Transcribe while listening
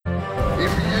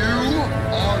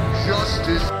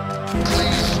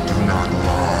Please do not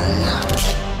lie.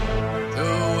 To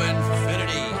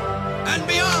infinity and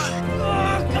beyond!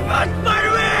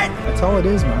 That's all it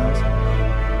is, Miles.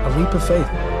 A leap of faith.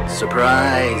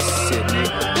 Surprise, Sydney.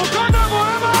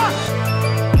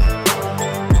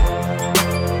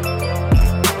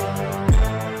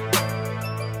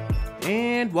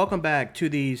 And welcome back to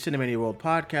the Cinemania World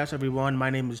Podcast, everyone. My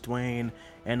name is Dwayne,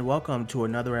 and welcome to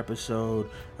another episode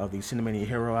of the Cinemania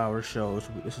Hero Hour show.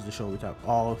 This is the show where we talk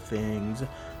all things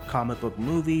comic book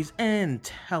movies and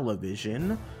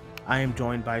television. I am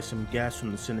joined by some guests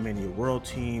from the Cinemania World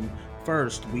team.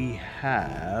 First, we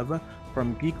have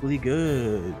from Geekly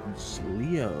Goods,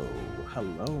 Leo.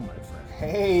 Hello, my friend.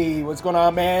 Hey, what's going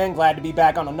on, man? Glad to be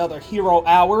back on another Hero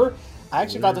Hour. I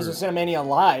actually thought this was Cinemania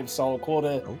Live, so cool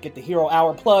to get the Hero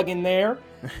Hour plug in there.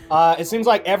 It seems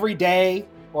like every day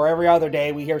or every other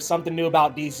day we hear something new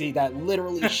about DC that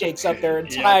literally shakes up their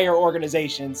entire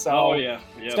organization. So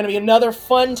it's going to be another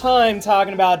fun time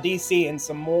talking about DC and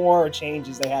some more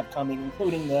changes they have coming,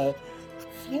 including the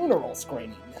funeral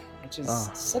screening, which is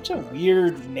such a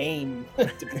weird name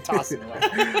to be tossing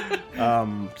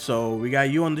around. So we got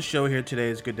you on the show here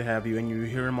today. It's good to have you. And you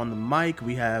hear him on the mic.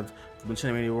 We have from the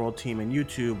Cinemania World team and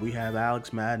YouTube, we have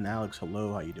Alex Madden. Alex,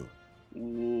 hello. How you doing?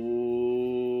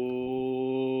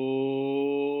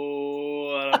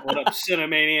 What up,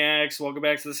 Cinemaniacs? Welcome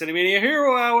back to the Cinemania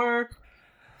Hero Hour.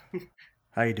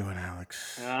 How you doing,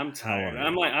 Alex? I'm tired.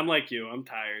 I'm like you. I'm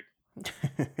tired.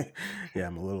 Yeah,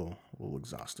 I'm a little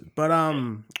exhausted. But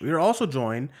we are also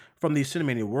joined from the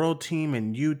Cinemania World team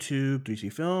and YouTube,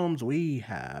 3C Films. We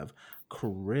have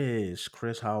Chris.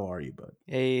 Chris, how are you, bud?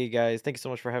 Hey guys, thanks so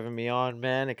much for having me on,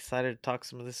 man. Excited to talk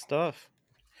some of this stuff.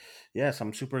 Yes,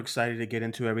 I'm super excited to get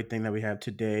into everything that we have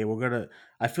today.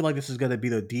 I feel like this is gonna be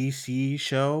the DC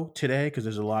show today because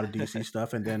there's a lot of DC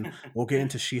stuff, and then we'll get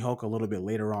into She-Hulk a little bit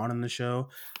later on in the show.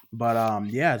 But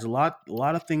there's a lot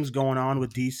of things going on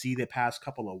with DC the past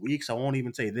couple of weeks. I won't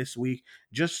even say this week,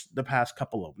 just the past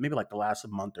couple of, maybe like the last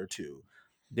month or two.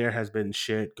 There has been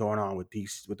shit going on with the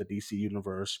DC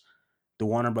universe. The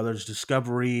Warner Brothers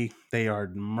Discovery, they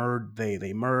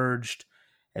merged,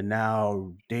 and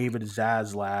now David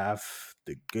Zaslav,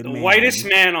 the whitest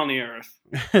man on the earth,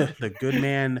 the good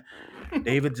man,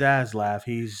 David Zaslav,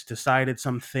 he's decided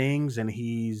some things, and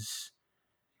he's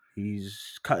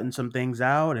cutting some things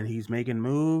out, and he's making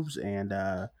moves, and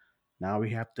now we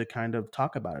have to kind of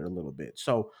talk about it a little bit.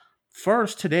 So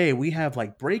first, today we have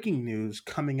like breaking news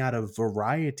coming out of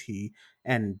Variety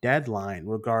and Deadline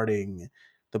regarding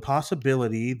the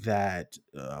possibility that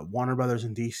Warner Brothers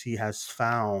and DC has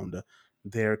found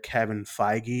their Kevin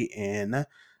Feige and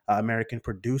American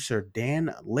producer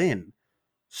Dan Lin.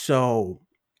 So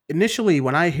initially,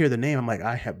 when I hear the name, I'm like,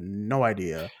 I have no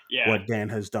idea what Dan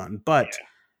has done. But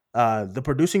the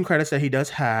producing credits that he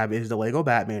does have is the Lego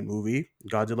Batman movie,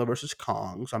 Godzilla vs.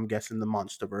 Kong. So I'm guessing the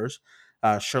Monsterverse,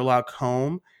 Sherlock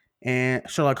Holmes, and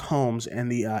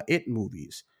the It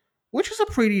movies, which is a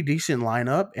pretty decent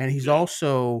lineup. And he's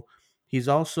also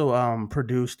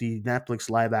produced the Netflix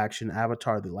live action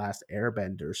Avatar: The Last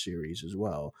Airbender series as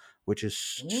well, which is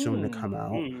soon to come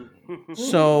out.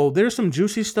 So there's some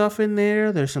juicy stuff in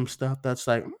there. There's some stuff that's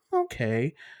like,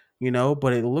 okay,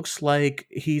 but it looks like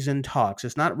he's in talks.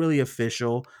 It's not really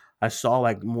official. I saw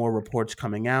like more reports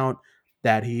coming out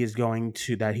that he's in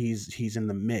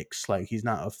the mix. Like he's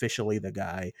not officially the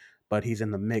guy, but he's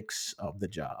in the mix of the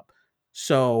job.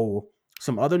 So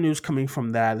some other news coming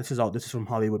from that. This is from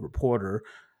Hollywood Reporter.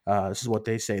 This is what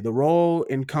they say. The role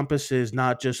encompasses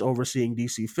not just overseeing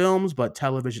DC films, but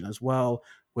television as well,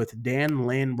 with Dan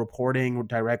Lin reporting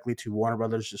directly to Warner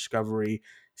Brothers Discovery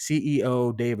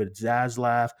CEO David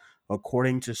Zaslav,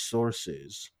 according to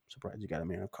sources. Surprised you got a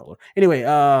man of color. Anyway,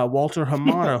 Walter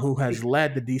Hamada, who has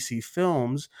led the DC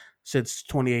films since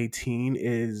 2018,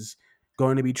 is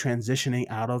going to be transitioning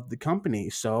out of the company.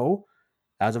 So,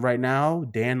 as of right now,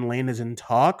 Dan Lin is in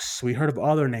talks. We heard of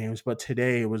other names, but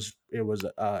today it was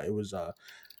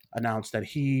announced that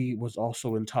he was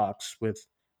also in talks with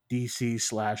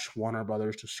DC/Warner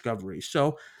Brothers Discovery.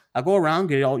 So I'll go around,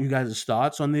 get all you guys'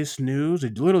 thoughts on this news.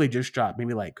 It literally just dropped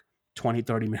maybe like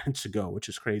 20-30 minutes ago, which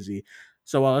is crazy.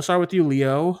 So let's start with you,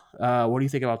 Leo. What do you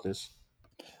think about this?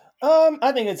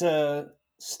 I think it's a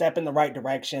step in the right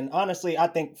direction. Honestly, I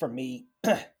think for me,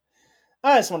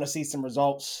 I just want to see some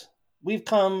results.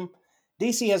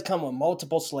 DC has come with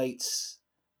multiple slates,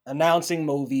 announcing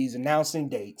movies, announcing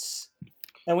dates.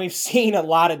 And we've seen a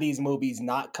lot of these movies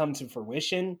not come to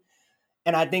fruition.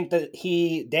 And I think that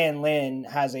Dan Lin,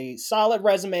 has a solid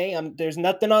resume. There's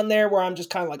nothing on there where I'm just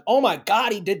kind of like, oh my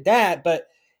God, he did that. But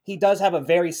he does have a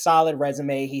very solid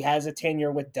resume. He has a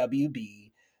tenure with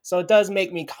WB. So it does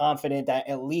make me confident that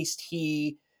at least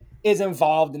he is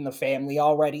involved in the family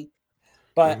already.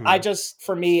 But I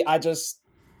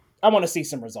want to see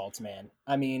some results, man.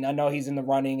 I mean, I know he's in the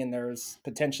running and there's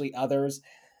potentially others.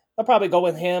 I'll probably go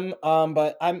with him.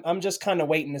 But I'm just kind of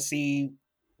waiting to see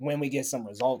when we get some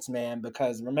results, man,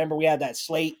 because remember we had that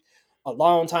slate a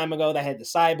long time ago that had the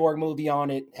Cyborg movie on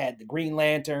it, had the Green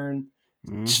Lantern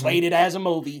slated as a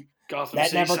movie. Gotham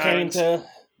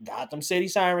City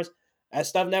Sirens. That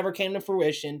stuff never came to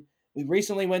fruition. We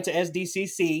recently went to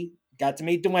SDCC, got to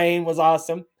meet Dwayne, was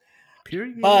awesome.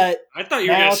 Period. But I thought you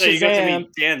were going to say you got to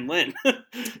meet Dan Lin.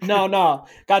 No.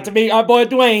 Got to meet our boy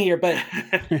Dwayne here. But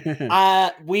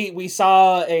we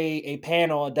saw a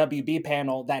panel, a WB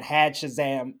panel that had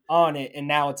Shazam on it, and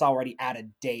now it's already out of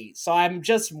date. So I'm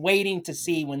just waiting to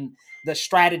see when the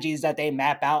strategies that they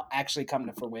map out actually come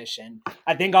to fruition.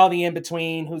 I think all the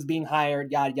in-between, who's being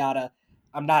hired, yada, yada,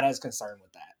 I'm not as concerned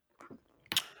with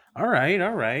that. All right.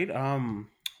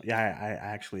 Yeah, I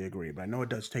actually agree, but I know it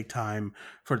does take time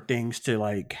for things to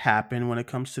like happen when it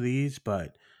comes to these,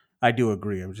 but I do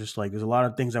agree. I'm just like, there's a lot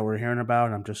of things that we're hearing about,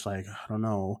 and I'm just like, I don't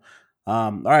know.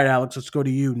 All right, Alex, let's go to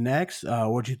you next.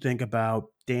 What do you think about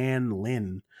Dan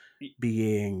Lin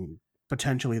being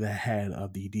potentially the head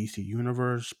of the DC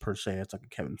universe per se? It's like a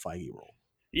Kevin Feige role.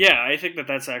 Yeah, I think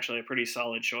that's actually a pretty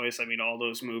solid choice. I mean, all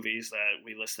those movies that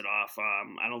we listed off,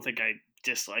 I don't think I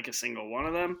dislike a single one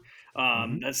of them.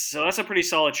 That's a pretty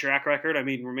solid track record. I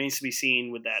mean, remains to be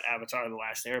seen with that Avatar: The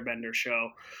Last Airbender show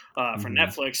for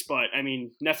Netflix. But I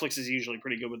mean, Netflix is usually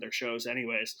pretty good with their shows,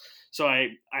 anyways. So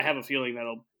I have a feeling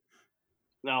that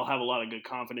I'll have a lot of good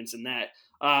confidence in that.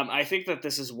 I think that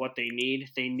this is what they need.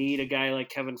 They need a guy like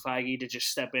Kevin Feige to just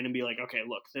step in and be like, okay,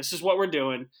 look, this is what we're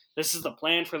doing. This is the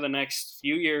plan for the next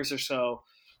few years or so.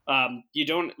 You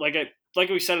don't like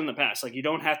we said in the past, like you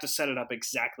don't have to set it up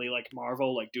exactly like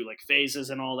Marvel, like do like phases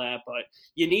and all that, but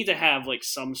you need to have like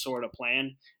some sort of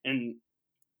plan. And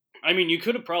I mean, you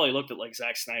could have probably looked at like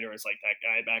Zack Snyder as like that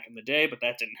guy back in the day, but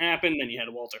that didn't happen. Then you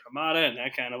had Walter Hamada, and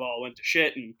that kind of all went to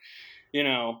shit. And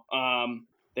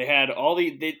they had all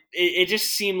it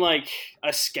just seemed like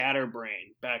a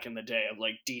scatterbrain back in the day of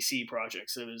like DC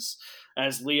projects. It was,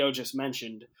 as Leo just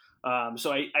mentioned.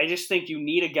 So I just think you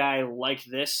need a guy like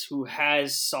this who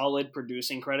has solid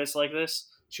producing credits like this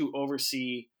to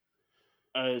oversee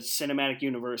a cinematic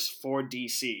universe for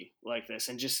DC like this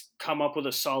and just come up with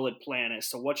a solid plan as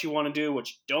to what you want to do, what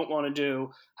you don't want to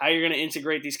do, how you're going to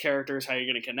integrate these characters, how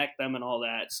you're going to connect them and all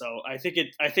that. So I think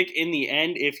in the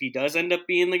end, if he does end up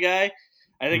being the guy,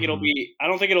 I think I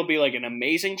don't think it'll be like an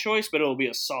amazing choice, but it'll be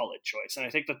a solid choice. And I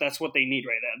think that that's what they need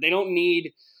right now. They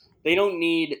don't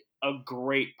need a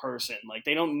great person. Like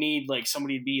they don't need like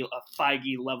somebody to be a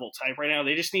Feige level type right now.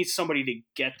 They just need somebody to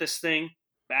get this thing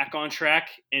back on track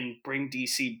and bring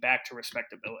DC back to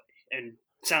respectability. And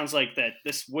it sounds like that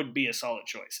this would be a solid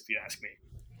choice if you ask me.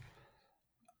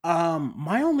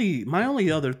 My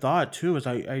only other thought too is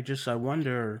I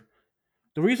wonder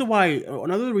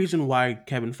another reason why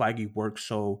Kevin Feige works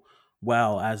so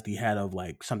well as the head of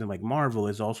like something like Marvel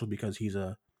is also because he's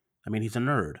a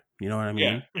nerd. You know what I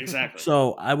mean? Yeah, exactly.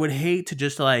 So I would hate to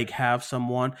just like have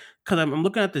someone, because I'm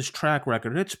looking at this track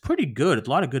record. It's pretty good. It's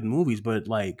a lot of good movies, but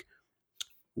like,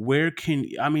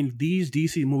 these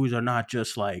DC movies are not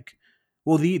just like,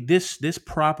 well, this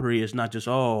property is not just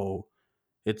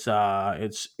it's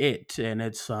it and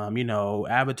it's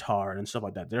Avatar and stuff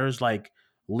like that. There's like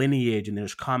lineage and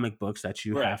there's comic books that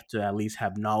you have to at least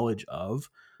have knowledge of.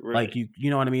 Right. Like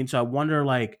you know what I mean? So I wonder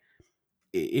like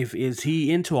is he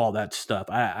into all that stuff?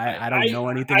 I don't know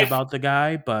anything about the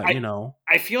guy, but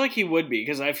I feel like he would be,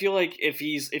 because I feel like if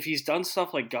he's done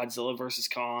stuff like Godzilla versus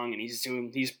Kong and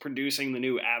he's producing the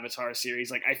new Avatar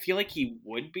series, like I feel like he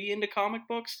would be into comic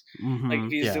books, like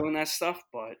if he's doing that stuff,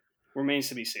 but remains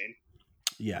to be seen.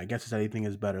 Yeah, I guess anything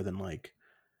is better than like.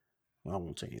 Well, I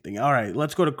won't say anything. All right,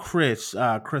 let's go to Chris.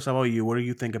 Chris, how about you? What do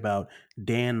you think about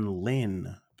Dan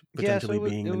Lin potentially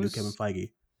being the new Kevin Feige?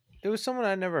 It was someone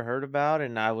I never heard about,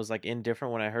 and I was like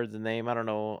indifferent when I heard the name. I don't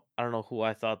know who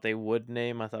I thought they would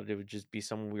name. I thought it would just be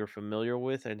someone we were familiar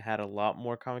with and had a lot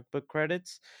more comic book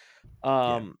credits.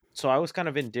 So I was kind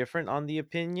of indifferent on the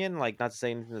opinion. Like, not to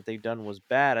say anything that they've done was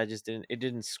bad. It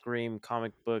didn't scream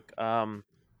comic book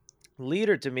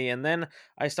leader to me. And then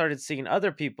I started seeing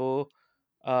other people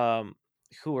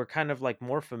who were kind of like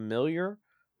more familiar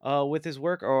with his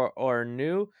work or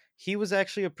new. He was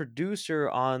actually a producer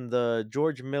on the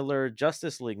George Miller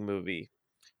Justice League movie.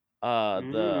 The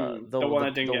one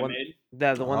that didn't get made.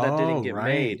 The one that didn't get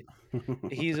made.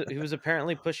 He was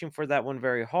apparently pushing for that one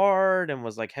very hard and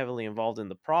was like heavily involved in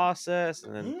the process.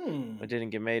 And then when it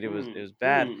didn't get made, it was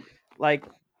bad. Like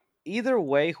either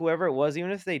way, whoever it was,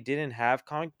 even if they didn't have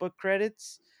comic book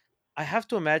credits, I have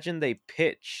to imagine they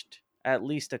pitched at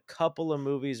least a couple of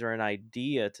movies or an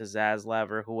idea to Zaslav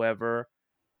or whoever,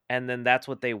 and then that's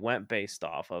what they went based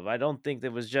off of. I don't think it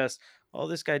was just, oh,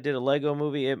 this guy did a Lego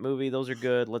movie, It movie, those are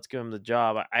good, let's give him the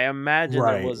job. I imagine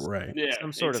there Right, was right. Yeah,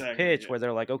 some sort of exactly. pitch Yeah. where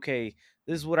they're like, okay,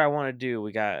 this is what I want to do.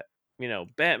 We got,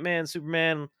 Batman,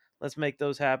 Superman, let's make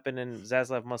those happen. And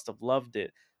Zaslav must have loved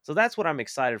it. So that's what I'm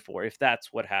excited for. If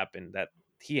that's what happened, that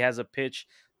he has a pitch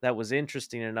that was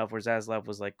interesting enough where Zaslav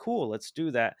was like, cool, let's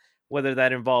do that. Whether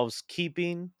that involves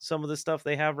keeping some of the stuff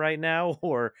they have right now,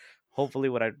 or hopefully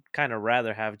what I'd kind of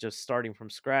rather have, just starting from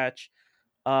scratch.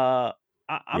 I'm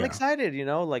Yeah. excited,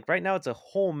 like right now it's a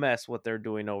whole mess what they're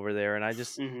doing over there. And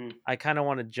hmm I kind of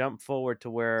want to jump forward to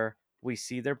where we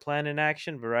see their plan in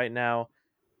action. But right now,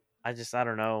 I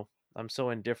don't know. I'm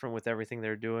so indifferent with everything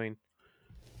they're doing.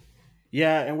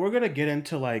 Yeah, and we're gonna get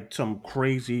into like some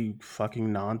crazy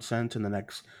fucking nonsense in the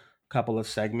next couple of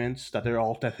segments that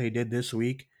they did this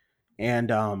week. And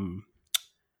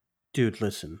dude,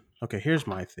 listen. Okay, here's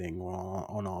my thing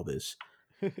on all this.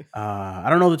 I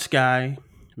don't know this guy.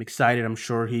 I'm excited. I'm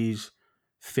sure he's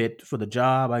fit for the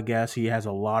job. I guess he has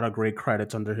a lot of great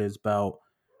credits under his belt.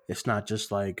 It's not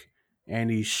just like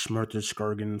Andy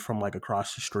Schmerter from like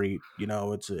across the street.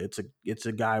 It's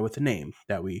a guy with a name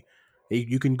that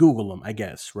you can Google him. I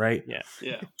guess, right? Yeah.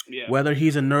 Yeah. Yeah. Whether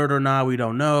he's a nerd or not, we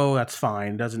don't know. That's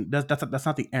fine. That's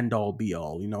not the end all be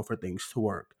all. For things to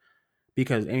work.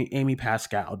 Because Amy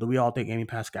Pascal, do we all think Amy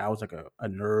Pascal is like a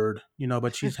nerd?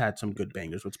 But she's had some good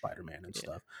bangers with Spider-Man and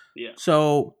stuff. Yeah.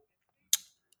 So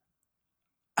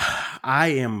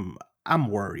I'm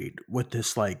worried with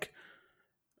this, like,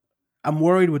 I'm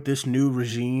worried with this new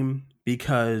regime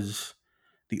because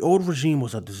the old regime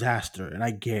was a disaster, and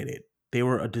I get it. They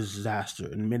were a disaster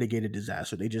and mitigated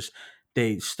disaster.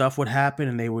 They stuff would happen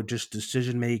and they would just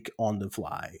decision make on the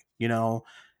fly.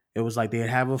 It was like they'd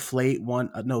have a slate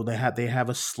they have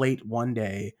a slate one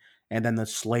day, and then the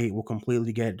slate will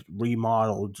completely get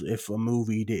remodeled if a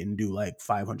movie didn't do like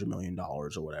 $500 million or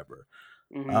whatever.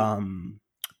 hmm Um,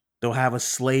 they'll have a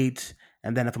slate,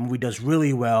 and then if a movie does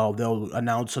really well, they'll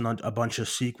announce a bunch of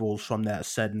sequels from that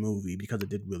said movie because it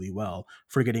did really well,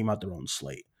 forgetting about their own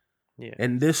slate. Yeah.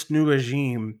 And this new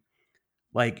regime,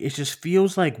 like, it just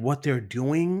feels like what they're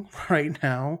doing right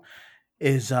now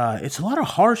is it's a lot of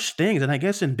harsh things. And I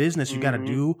guess in business you got to hmm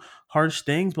do harsh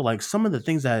things, but like some of the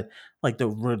things that, like, the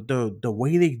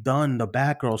way they've done the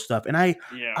Batgirl stuff, and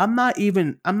Yeah. I'm not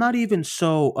even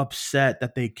so upset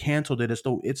that they canceled it.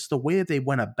 It's the way that they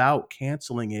went about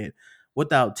canceling it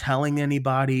without telling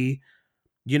anybody,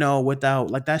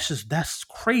 without, like, that's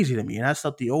crazy to me. And that's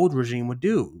what the old regime would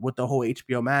do with the whole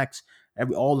HBO Max.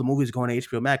 All the movies going to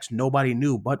HBO Max, nobody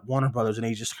knew but Warner Brothers, and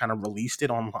they just kind of released it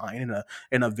online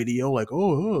in a video, like,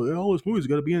 oh, all those movies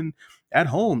got to be in at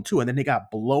home too. And then they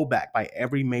got blowback by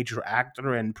every major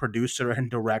actor and producer and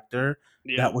director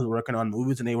Yeah. that was working on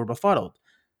movies, and they were befuddled.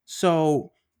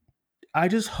 So I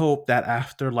just hope that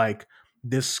after, like,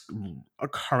 this a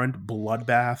current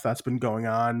bloodbath that's been going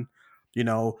on,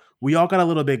 we all got a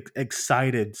little bit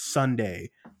excited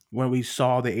Sunday when we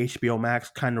saw the HBO Max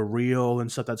kind of reel and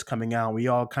stuff that's coming out. We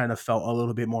all kind of felt a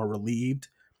little bit more relieved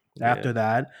after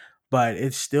that, but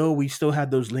we still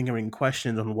had those lingering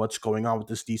questions on what's going on with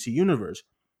this DC universe.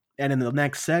 And in the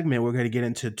next segment, we're going to get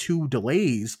into 2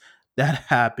 delays that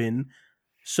happen.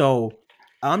 So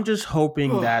I'm just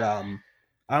hoping that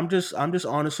I'm just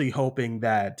honestly hoping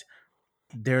that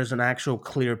there's an actual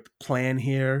clear plan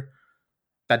here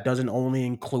that doesn't only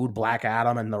include Black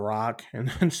Adam and The Rock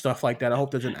and stuff like that. I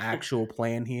hope there's an actual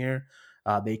plan here.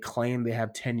 They claim they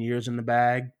have 10 years in the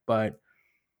bag, but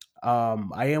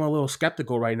I am a little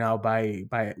skeptical right now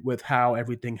with how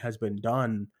everything has been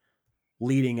done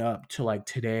leading up to, like,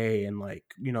 today and,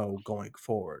 like, going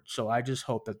forward. So I just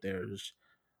hope that there's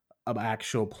an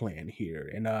actual plan here.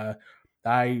 And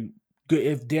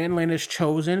if Dan Lin is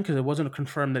chosen, because it wasn't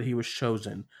confirmed that he was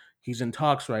chosen, he's in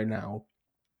talks right now.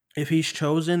 If he's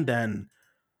chosen, then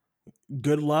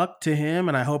good luck to him,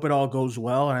 and I hope it all goes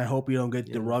well, and I hope you don't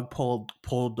get the rug pulled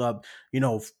up,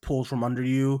 pulled from under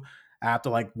you after,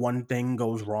 like, one thing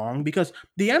goes wrong. Because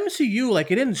the MCU,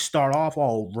 like, it didn't start off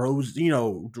all roses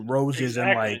and,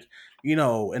 Exactly. like,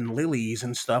 and lilies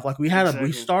and stuff. Like, we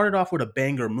Exactly. started off with a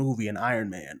banger movie in Iron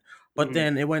Man, but Mhm.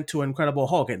 then it went to Incredible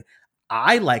Hulk, and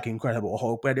I like Incredible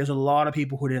Hulk, but there's a lot of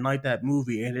people who didn't like that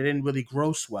movie, and it didn't really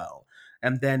gross well.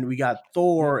 And then we got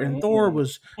Thor, and Thor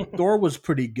was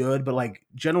pretty good, but, like,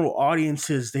 general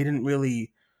audiences, they didn't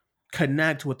really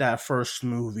connect with that first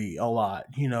movie a lot,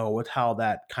 with how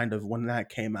that kind of, when that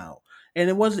came out. And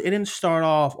it didn't start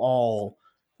off all,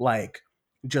 like,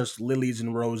 just lilies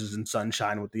and roses and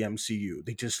sunshine with the MCU.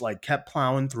 They just like kept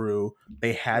plowing through.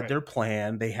 They had Right. their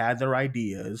plan, they had their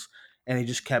ideas, and they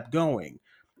just kept going.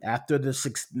 After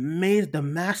made the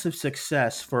massive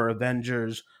success for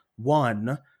Avengers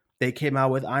 1, they came out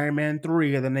with Iron Man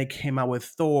 3, and then they came out with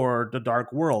Thor: The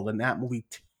Dark World, and that movie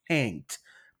tanked.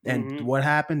 And Mhm. what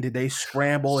happened? Did they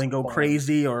scramble and go Spoiled.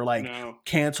 crazy, or like No.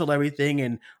 cancel everything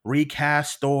and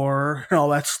recast Thor and all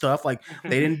that stuff? Like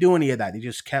they didn't do any of that. They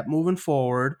just kept moving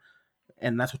forward,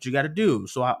 and that's what you got to do.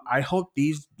 So I hope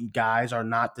these guys are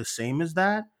not the same as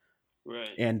that. Right.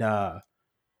 And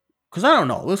because I don't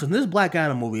know. Listen, this Black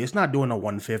Adam movie, it's not doing a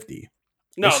 150.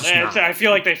 No, It's just not. I feel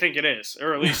like they think it is,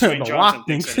 or at least Dwayne The Johnson Rock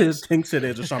thinks it is. thinks it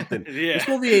is or something. Yeah. This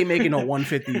movie ain't making no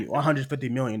 $150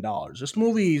 million. This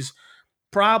movie's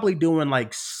probably doing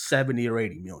like 70 or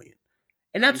 80 million.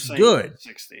 And I'm that's saying good.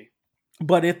 60.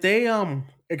 But if they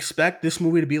expect this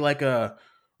movie to be like this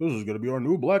is gonna be our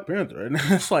new Black Panther, and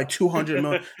it's like 200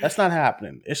 million, that's not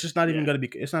happening. It's just not even gonna be.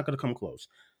 It's not gonna come close.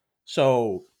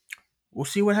 So we'll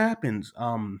see what happens.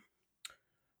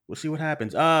 We'll see what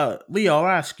happens. Leo, I'll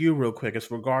ask you real quick. It's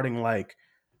regarding like,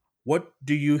 what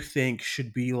do you think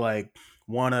should be like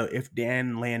if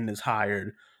Dan Landon is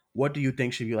hired? What do you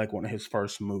think should be like one of his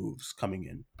first moves coming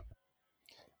in?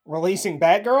 Releasing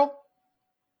Batgirl?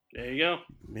 There you go.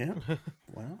 Yeah.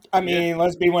 Well, I mean,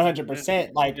 let's be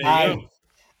 100%. Like, There you go.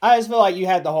 I just feel like you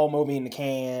had the whole movie in the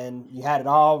can. You had it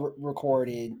all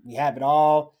recorded. You have it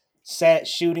all set.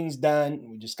 Shooting's done.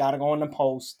 We just got to go in the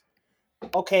post.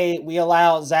 Okay, we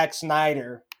allow Zack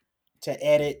Snyder to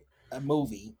edit a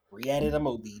movie, re-edit a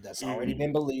movie that's already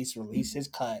been release his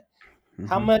cut.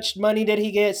 How much money did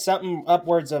he get? Something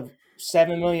upwards of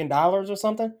 $7 million or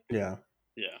something? Yeah.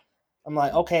 Yeah. I'm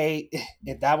like, okay,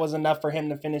 if that was enough for him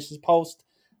to finish his post,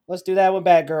 let's do that with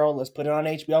Batgirl. Let's put it on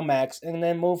HBO Max and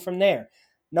then move from there.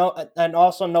 No, and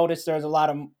also notice there's a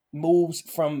lot of moves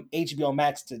from HBO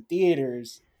Max to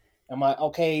theaters. I'm like,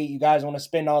 okay, you guys want to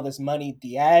spend all this money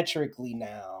theatrically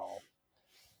now.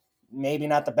 Maybe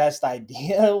not the best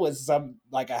idea with some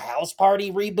like a house party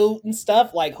reboot and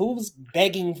stuff. Like, who's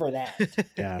begging for that?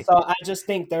 Yeah. So I just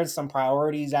think there's some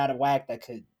priorities out of whack that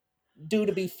could do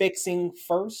to be fixing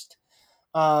first.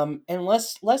 And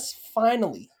let's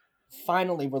finally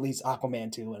release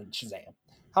Aquaman 2 and Shazam.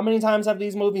 How many times have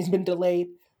these movies been delayed?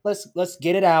 Let's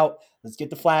get it out. Let's get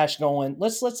the Flash going.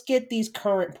 Let's get these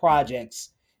current projects,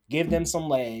 give them some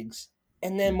legs,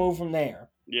 and then move from there.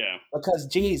 Yeah. Because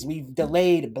geez, we've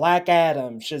delayed Black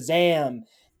Adam, Shazam,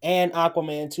 and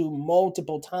Aquaman 2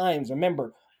 multiple times.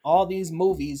 Remember, all these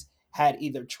movies had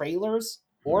either trailers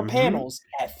or panels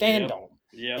at Fandom.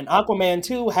 Yeah. And Aquaman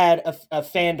 2 had a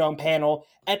fandom panel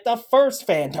at the first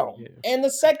fandom and the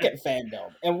second fandom.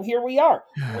 And here we are,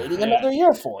 waiting another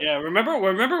year for it. Yeah, remember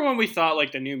when we thought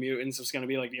like the New Mutants was going to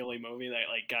be like the only movie that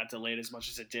like got delayed as much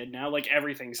as it did? Now like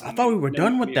everything's. I thought we were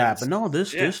done with that, but no, this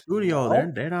studio,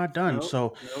 they're not done. Nope.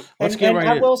 So Nope. let's get right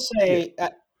I in. will say,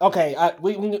 okay,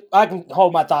 I can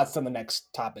hold my thoughts to the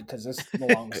next topic because this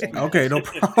belongs. Okay, no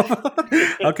problem.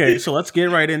 Okay, so let's get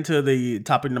right into the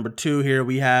topic number 2 here.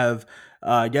 We have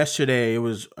yesterday it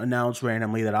was announced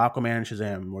randomly that Aquaman and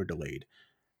Shazam were delayed.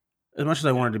 As much as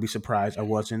I wanted to be surprised, I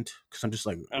wasn't, because I'm just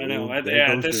like, I know. "Ooh, At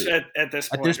there this at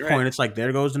point, this right. point, it's like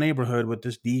there goes the neighborhood with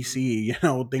this DC. You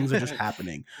know, things are just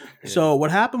happening. So what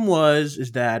happened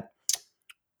is that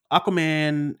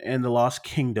Aquaman and the Lost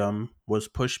Kingdom was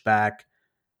pushed back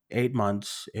 8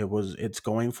 months. It's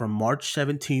going from March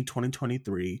 17,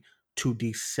 2023 to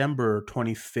December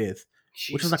 25th,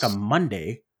 which is like a Jesus.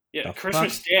 Monday. Yeah, The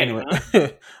Christmas fuck? Day. Anyway,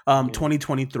 Huh?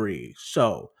 2023.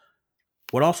 So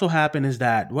what also happened is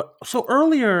that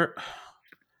earlier,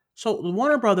 so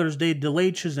Warner Brothers, they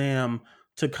delayed Shazam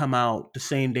to come out the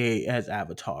same day as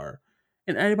Avatar,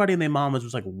 and everybody and their mamas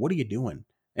was like, "What are you doing?"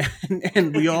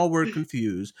 And we all were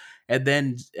confused. And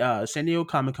then San Diego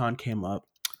Comic-Con came up.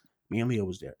 Me and Leo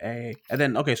was there. Hey. And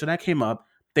then, okay, so that came up.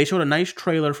 They showed a nice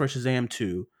trailer for Shazam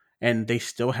 2, and they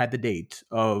still had the date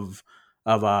of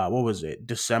what was it?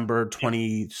 December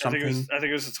 20 something. I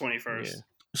think it was the 21st. Yeah.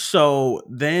 So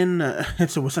then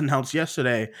it was announced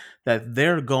yesterday that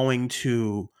they're going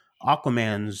to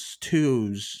Aquaman's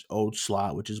 2's old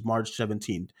slot, which is March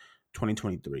 17th,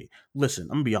 2023. Listen,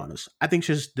 I'm gonna be honest. I think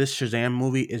this Shazam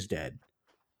movie is dead.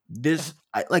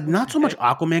 Not so much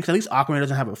Aquaman, because at least Aquaman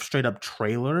doesn't have a straight up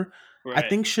trailer. Right. I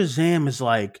think Shazam is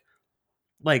like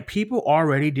people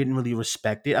already didn't really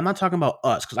respect it. I'm not talking about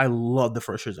us, because I love the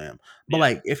first Shazam, but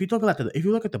like if you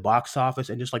look at the box office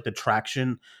and just like the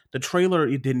traction, the trailer,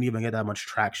 it didn't even get that much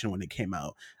traction when it came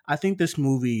out. I think this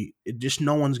movie,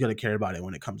 no one's gonna care about it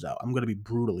when it comes out. I'm gonna be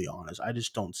brutally honest. I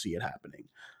just don't see it happening.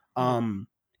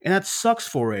 and that sucks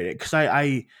for it because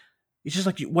I it's just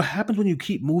like what happens when you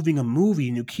keep moving a movie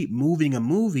and you keep moving a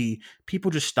movie,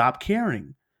 people just stop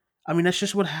caring. I mean, that's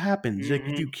just what happens. Like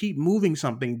if you keep moving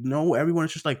something, everyone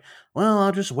is just like, well,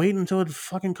 I'll just wait until it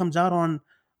fucking comes out on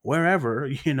wherever,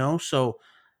 So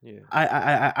Yeah.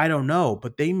 I don't know,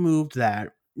 but they moved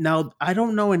that. Now I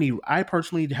don't know any. I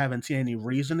personally haven't seen any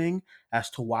reasoning as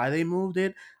to why they moved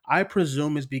it. I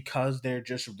presume is because they're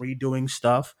just redoing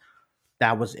stuff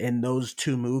that was in those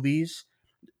two movies,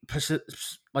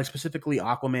 like specifically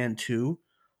Aquaman 2.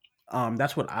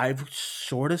 That's what I've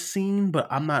sort of seen, but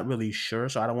I'm not really sure,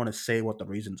 so I don't want to say what the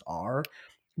reasons are.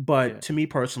 But Yeah. to me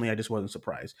personally, I just wasn't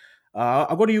surprised.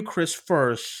 I'll go to you, Chris,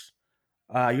 first.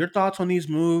 Your thoughts on these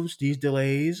moves, these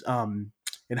delays,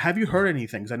 and have you heard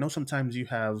anything? Because I know sometimes you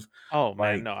have. Oh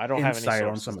man, like, no, I don't have any insight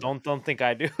on sources. some of them. Don't think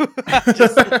I do.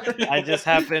 I just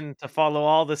happen to follow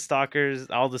all the stalkers,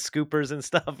 all the scoopers and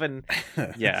stuff, and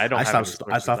yeah, I don't. I have any stopped.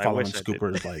 I sources. stopped I following wish I did.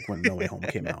 scoopers like when No Way Home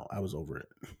came out. I was over it.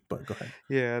 But go ahead.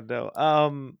 Yeah,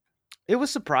 no. It was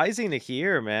surprising to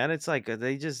hear, man. It's like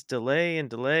they just delay and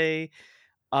delay.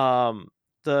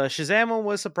 The Shazam one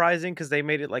was surprising because they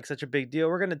made it like such a big deal.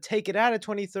 We're gonna take it out of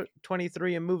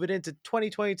 2023 and move it into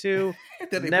 2022. Then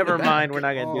they put Never it mind, back. we're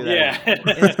not gonna do Oh. that. Yeah,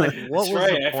 anymore. It's like, what That's was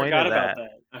right. the I point forgot of about that? that.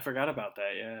 I forgot about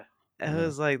that. Yeah. It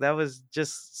was like that was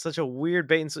just such a weird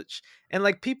bait and switch. And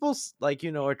like people like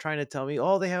are trying to tell me,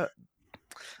 oh, they have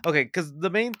okay, because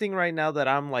the main thing right now that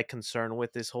I'm like concerned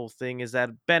with this whole thing is that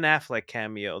Ben Affleck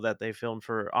cameo that they filmed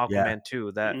for Aquaman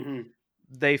 2 that Mhm.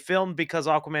 they filmed because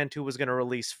Aquaman 2 was going to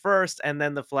release first and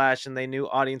then The Flash, and they knew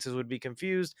audiences would be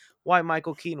confused why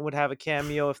Michael Keaton would have a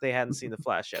cameo if they hadn't seen The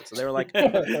Flash yet. So they were like,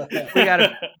 we got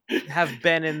to have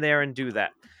Ben in there and do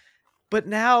that. But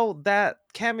now that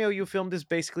cameo you filmed is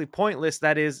basically pointless.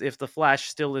 That is, if The Flash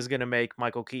still is going to make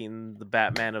Michael Keaton the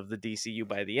Batman of the DCU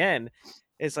by the end.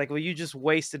 It's like, well, you just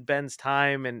wasted Ben's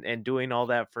time and doing all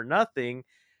that for nothing.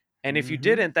 And if you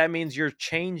didn't, that means you're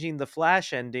changing the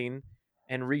Flash ending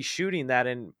and reshooting that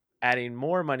and adding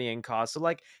more money and cost. So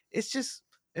like, it's just,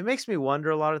 it makes me wonder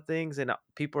a lot of things. And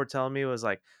people are telling me it was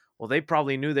like, well, they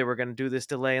probably knew they were going to do this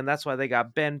delay and that's why they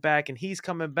got Ben back and he's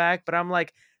coming back. But I'm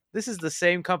like, this is the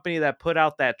same company that put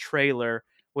out that trailer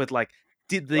with like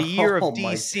the year of Oh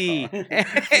my DC.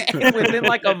 God. And within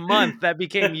like a month that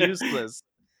became useless.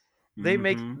 They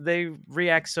Mhm. they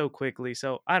react so quickly,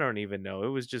 so I don't even know. It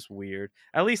was just weird.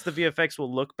 At least the VFX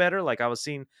will look better. Like I was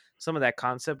seeing some of that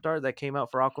concept art that came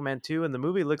out for Aquaman 2, and the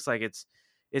movie looks like it's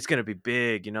gonna be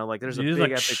big. Like there's a There's big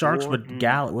like epic sharks war.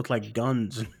 with like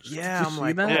guns. Did Yeah, you I'm see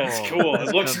like, that? Yeah, it's oh, cool. It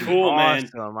that's looks gonna be cool, man.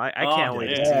 awesome. I Oh, can't wait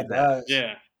to yeah. see Yeah, it that. does.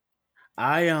 Yeah.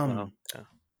 I Well, yeah.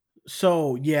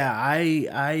 So yeah,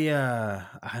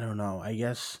 I don't know. I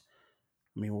guess.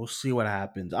 I mean, we'll see what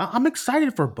happens. I'm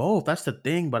excited for both. That's the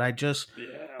thing, but I just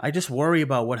worry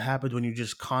about what happens when you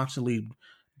just constantly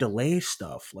delay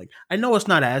stuff. Like I know it's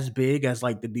not as big as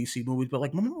like the DC movies, but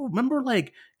like remember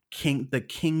like the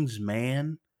King's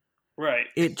Man. Right.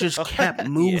 It just kept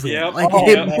moving. Yep. Like Oh,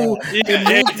 it man. moved. Yeah,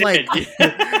 It moved it like did.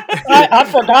 I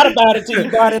forgot about it till you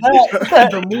brought it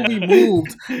up. the movie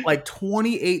moved like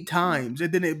 28 times,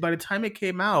 and then by the time it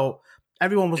came out,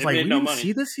 everyone was It like, made "We no didn't money."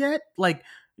 see this yet." Like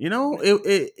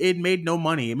it made no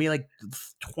money. It made like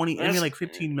 20. It made That's- like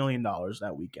 $15 million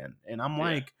that weekend, and I'm Yeah.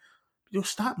 like,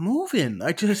 stop moving.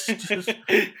 Like just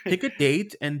pick a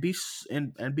date and be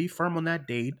firm on that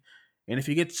date. And if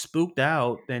you get spooked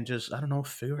out, then just I don't know,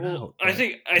 figure it Well, out. I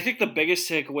But- think the biggest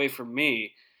takeaway for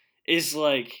me is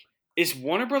like, is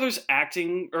Warner Brothers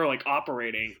acting or like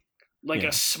operating like Yeah.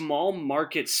 a small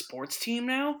market sports team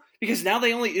now? Because now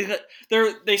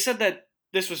they said that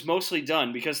this was mostly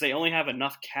done because they only have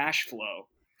enough cash flow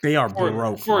they are for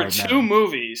broke for right two now.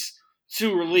 movies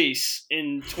to release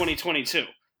in 2022.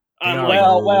 They are Like,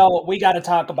 Well, we got to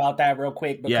talk about that real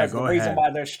quick Yeah, because the go reason ahead. why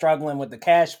they're struggling with the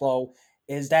cash flow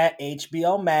is that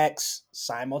HBO Max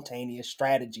simultaneous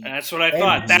strategy. that's what I They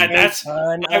thought. missed That's a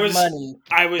ton I of was- money.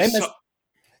 I They was. missed-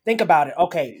 Think about it.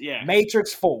 Okay, Yeah.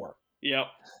 Matrix 4, Yep.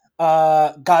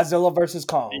 Godzilla versus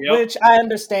Kong, Yep. which I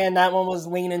understand that one was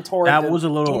leaning toward That the was a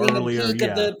little beginning earlier, peak yeah.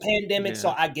 of the pandemic, so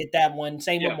Yeah. I get that one.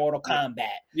 Same Yeah. with Mortal Yeah. Kombat.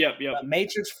 Yep.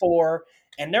 Matrix 4,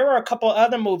 and there were a couple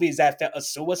other movies that felt a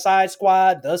Suicide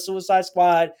Squad, The Suicide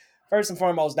Squad. First and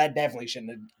foremost, that definitely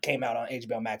shouldn't have came out on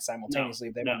HBO Max simultaneously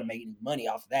if they no. wanted to make any money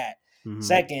off of that. Mhm.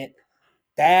 Second,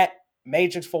 that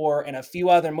Matrix 4 and a few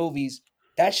other movies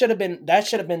That should have been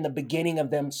the beginning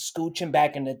of them scooching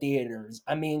back into theaters.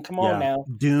 I mean, come on now.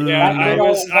 Dune. Yeah, I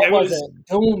was-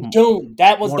 Dune.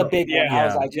 That was the One- big one. I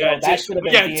was like, yeah, that should have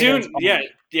been theaters Dune. only.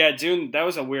 Yeah, Dune. That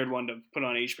was a weird one to put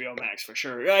on HBO Max for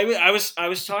sure. I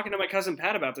was talking to my cousin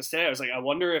Pat about this today. I was like, I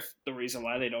wonder if the reason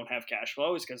why they don't have cash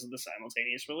flow is because of the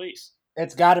simultaneous release.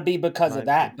 It's got to be because Might of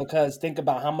that. Because think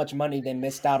about how much money they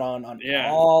missed out on Yeah.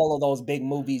 all of those big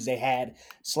movies they had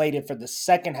slated for the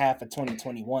second half of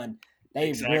 2021. They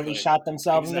Exactly. really shot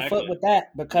themselves in the foot Exactly. with that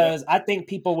because I think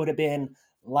people would have been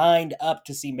lined up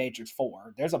to see Matrix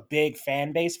 4. There's a big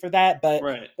fan base for that, but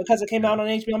Right. because it came out on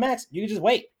HBO Max, you can just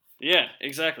wait. Yeah.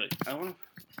 Exactly. I want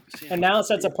to see. And now it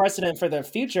sets a precedent for the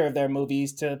future of their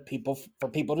movies for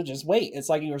people to just wait. It's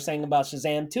like you were saying about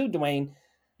Shazam 2, Dwayne.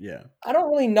 Yeah. I don't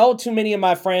really know too many of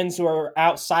my friends who are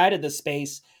outside of the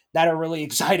space that are really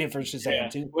excited for Shazam Yeah.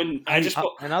 2. When I just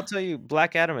And I'll tell you,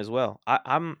 Black Adam as well.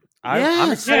 I'm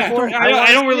Yes, excited yeah. for it.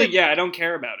 I don't really. Yeah, I don't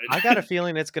care about it. I got a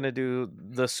feeling it's gonna do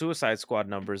the Suicide Squad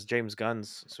numbers, James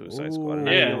Gunn's Suicide Squad. And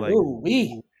I Yeah. feel like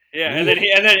Ooh-wee. Yeah, and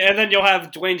then you'll have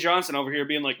Dwayne Johnson over here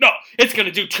being like, "No, it's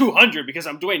gonna do 200 because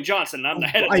I'm Dwayne Johnson and I'm the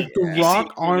head of The DC."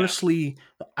 Rock, honestly,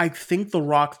 I think The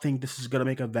Rock think this is gonna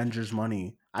make Avengers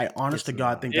money. I honest to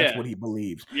God think that's Yeah. what he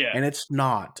believes. Yeah. And it's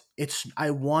not.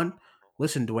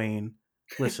 Listen, Dwayne.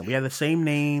 Listen, we have the same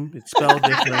name. It's spelled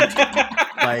different.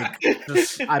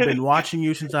 I've been watching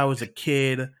you since I was a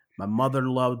kid. My mother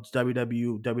loved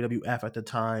WWF at the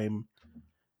time.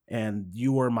 And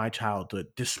you were my childhood.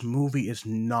 This movie is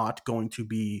not going to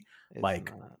be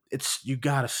you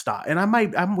gotta stop.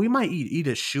 And we might eat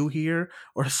a shoe here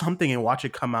or something and watch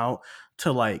it come out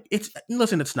to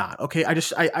it's not okay.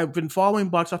 I've been following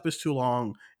box office too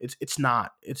long. It's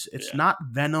not not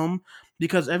Venom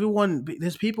because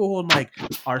there's people who on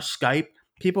our Skype.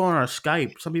 People on our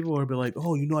Skype. Some people will be like,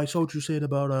 "Oh, I saw what you said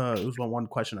about." It was one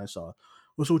question I saw.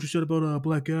 I saw what you said about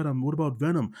Black Adam. What about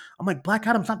Venom? I'm like, Black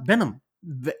Adam's not Venom.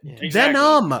 Exactly.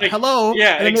 Venom. Hello.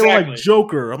 Yeah, and then they were like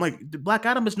Joker. I'm like, Black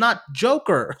Adam is not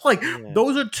Joker.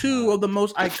 Those are two of the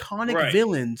most iconic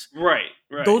villains. Right.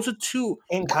 Those are two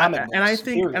in comic and I books,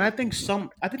 think period.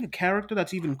 I think a character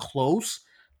that's even close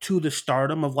to the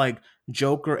stardom of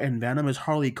Joker and Venom is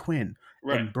Harley Quinn.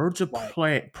 Right. And Birds of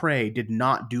Prey did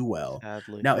not do well.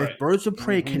 Sadly. Now, if Birds of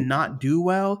Prey Mhm. cannot do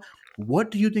well,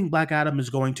 what do you think Black Adam is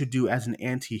going to do as an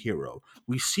anti-hero?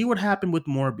 We see what happened with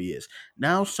Morbius.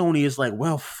 Now Sony is like,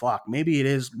 well, fuck. Maybe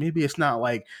it's not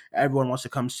like everyone wants to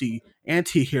come see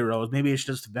anti-heroes. Maybe it's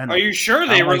just Venom. Are you sure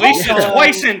they I'm like, released it yeah.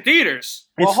 twice in theaters?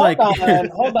 Well,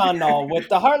 It's hold on, no. With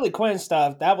the Harley Quinn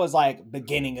stuff, that was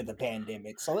beginning of the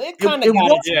pandemic, so it kind It of got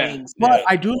was, its yeah. wings. But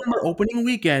I do remember opening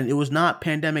weekend, it was not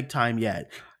pandemic time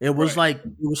yet. It was it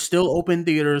was still open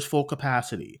theaters, full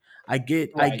capacity. I get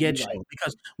Right, you you're right.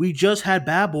 because we just had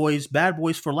Bad Boys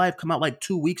for Life come out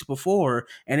 2 weeks before,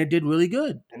 and it did really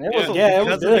good. And it Yeah. was, it was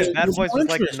Because of it, good. Bad It was Boys was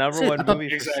the interest. number That's it. one I thought- movie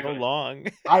for so Exactly. long.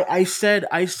 I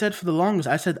said for the longest,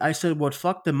 I said what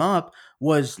fucked them up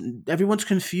was everyone's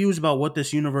confused about what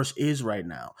this universe is right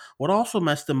now. What also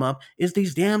messed them up is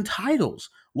these damn titles.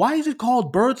 Why is it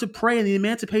called Birds of Prey and the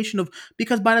Emancipation of?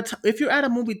 Because by the time if you're at a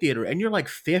movie theater and you're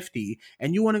 50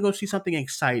 and you want to go see something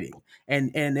exciting,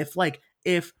 and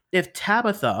if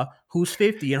Tabitha, who's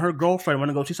 50, and her girlfriend want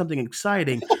to go see something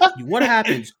exciting, what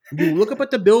happens? You look up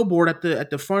at the billboard at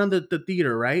the front of the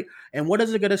theater, right? And what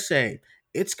is it gonna say?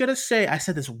 It's gonna say, I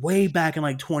said this way back in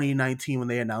 2019 when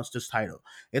they announced this title.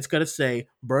 It's gonna say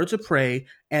Birds of Prey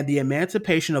and the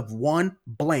Emancipation of one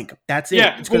blank. That's it.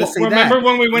 Yeah. It's gonna say Remember that.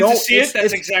 when we went No, to see it's- it? That's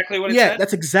it's- exactly what it Yeah, said.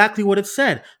 that's exactly what it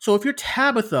said. So if you're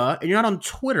Tabitha and you're not on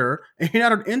Twitter and you're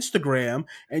not on Instagram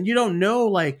and you don't know,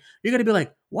 you're gonna be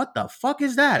like, what the fuck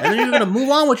is that? And then you're gonna move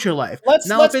on with your life. Let's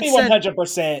if it be said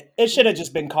 100%. It should have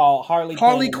just been called Harley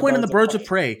Quinn and the Birds of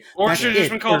Prey. Or it That's should have just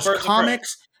it. been called There's Birds of Prey.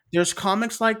 comics. There's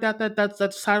comics like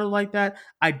that's titled like that.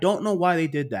 I don't know why they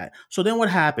did that. So then what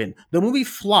happened? The movie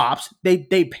flops. They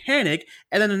panic,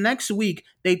 and then the next week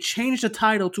they changed the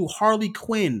title to Harley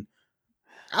Quinn.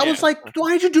 I was like,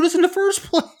 why did you do this in the first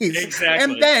place? Exactly.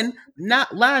 And then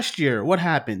not last year, what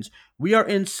happens? We are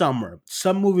in summer.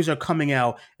 Some movies are coming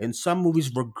out, and some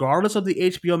movies, regardless of the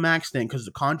HBO Max thing, because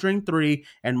The Conjuring 3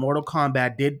 and Mortal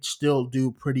Kombat did still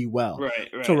do pretty well. Right.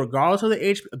 So regardless of the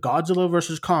Godzilla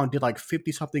vs. Kong did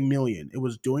 50-something million. It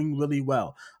was doing really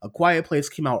well. A Quiet Place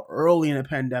came out early in the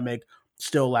pandemic,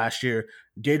 still last year,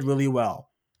 did really well.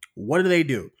 What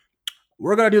do?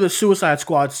 We're going to do the Suicide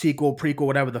Squad sequel, prequel,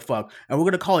 whatever the fuck, and we're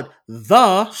going to call it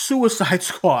The Suicide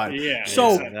Squad. Yeah.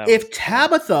 So that if was-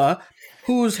 Tabitha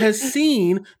who has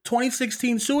seen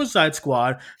 2016 Suicide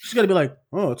Squad, she's gonna be like,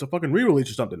 "Oh, it's a fucking re-release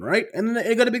or something, right?" And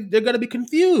then they're gonna be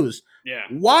confused. Yeah.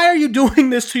 Why are you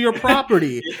doing this to your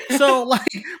property? So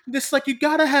you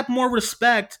gotta have more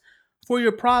respect for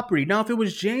your property. Now, if it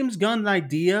was James Gunn's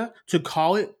idea to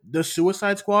call it the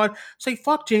Suicide Squad, say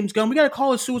fuck James Gunn. We gotta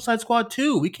call it Suicide Squad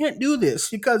 2. We can't do this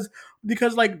because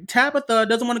like Tabitha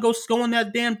doesn't want to go in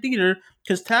that damn theater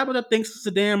because Tabitha thinks it's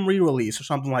a damn re-release or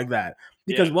something like that.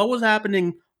 Because what was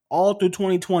happening all through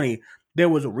 2020, there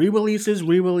was re-releases.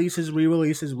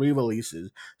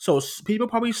 So people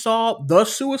probably saw the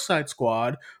Suicide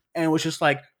Squad and was just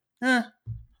like, all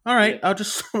right,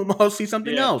 I'll see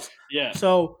something else. Yeah.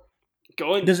 So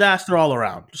disaster all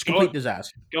around. Just complete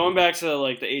disaster. Going back to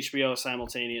like the HBO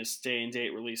simultaneous day and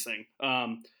date release thing.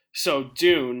 So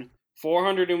Dune,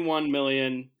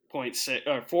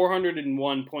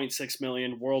 401.6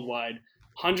 million worldwide,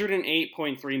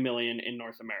 108.3 million in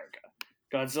North America.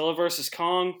 Godzilla vs.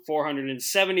 Kong,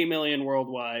 470 million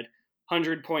worldwide,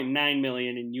 100.9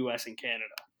 million in US and Canada.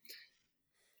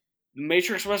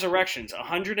 Matrix Resurrections,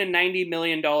 $190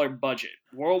 million budget.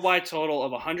 Worldwide total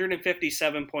of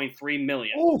 $157.3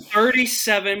 million. Ooh.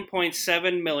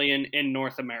 37.7 million in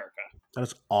North America.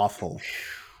 That's awful.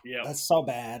 Yeah. That's so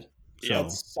bad.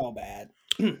 That's so bad.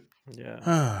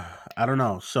 Yeah. I don't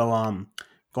know. So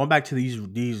going back to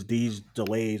these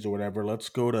delays or whatever, let's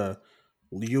go to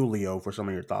you, Leo, for some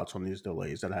of your thoughts on these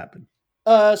delays that happened.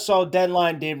 So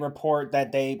Deadline did report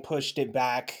that they pushed it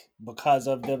back because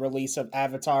of the release of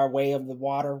Avatar: Way of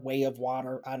Water.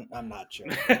 I'm not sure.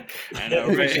 I know,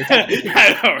 right?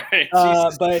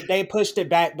 But they pushed it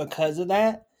back because of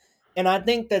that. And I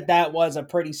think that was a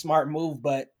pretty smart move,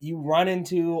 but you run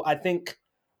into, I think,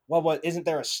 isn't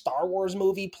there a Star Wars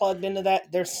movie plugged into that?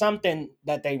 There's something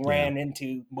that they ran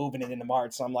into moving it into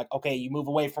March. So I'm like, okay, you move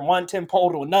away from one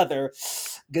tempo to another.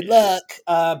 Good luck.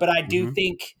 But I do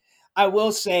think, I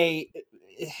will say,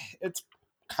 it's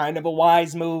kind of a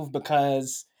wise move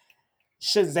because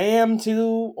Shazam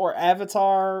 2 or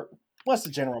Avatar, what's the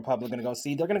general public going to go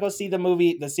see? They're going to go see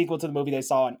the sequel to the movie they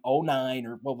saw in 2009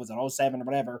 or 2007 or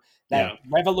whatever, that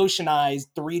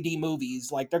revolutionized 3D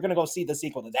movies. Like, they're going to go see the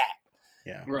sequel to that.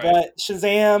 Yeah. Right. But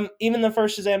Shazam, even the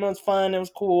first Shazam was fun. It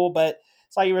was cool. But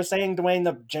it's like you were saying, Dwayne,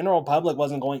 the general public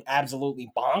wasn't going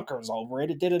absolutely bonkers over it.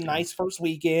 It did a nice first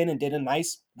weekend and did a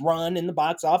nice run in the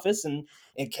box office. And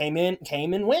it came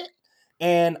and went.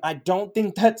 And I don't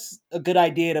think that's a good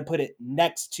idea to put it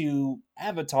next to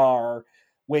Avatar,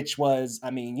 which was,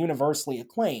 universally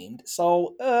acclaimed.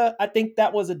 So I think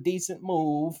that was a decent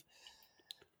move.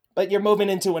 But you're moving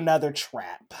into another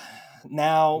trap.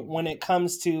 Now, when it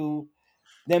comes to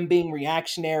them being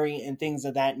reactionary and things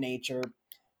of that nature,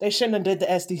 they shouldn't have did the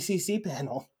SDCC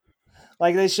panel.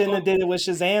 Like, they shouldn't have did it with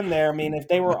Shazam there. I mean, if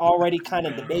they were already kind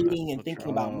of debating and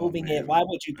thinking about moving it, why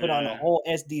would you put on a whole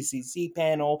SDCC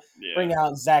panel, bring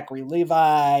out Zachary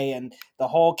Levi and the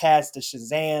whole cast of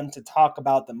Shazam to talk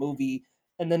about the movie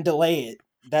and then delay it?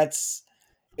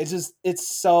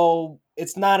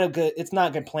 It's not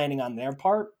good planning on their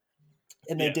part.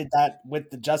 And they did that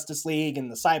with the Justice League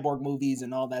and the Cyborg movies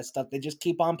and all that stuff. They just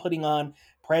keep on putting on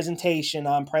presentation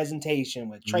on presentation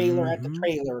with trailer at the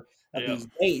trailer of these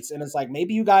dates. And it's like,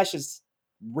 maybe you guys should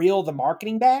reel the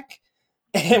marketing back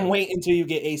and wait until you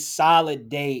get a solid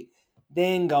date,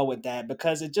 then go with that.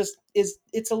 Because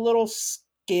it's a little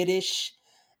skittish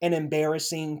and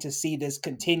embarrassing to see this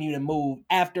continue to move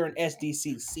after an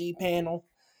SDCC panel.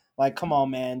 Like, come on,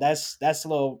 man. That's a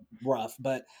little rough.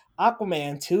 But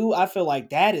Aquaman 2, I feel like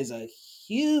that is a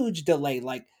huge delay.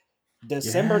 Like,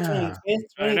 December 25th,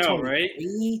 2023. I know, right?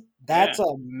 That's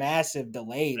a massive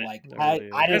delay. Like, I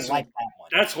didn't like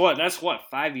that one. That's what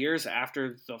 5 years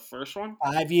after the first one?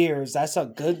 5 years. That's a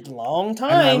good long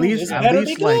time. And at least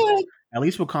at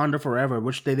least Wakanda Forever,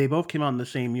 which they both came out in the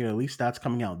same year. At least that's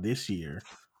coming out this year.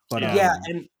 But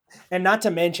and not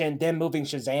to mention them moving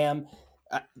Shazam.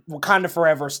 Wakanda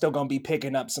Forever is still going to be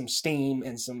picking up some steam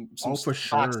and some for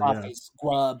box sure, office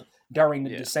grub during the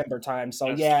December time. So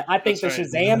I think the right.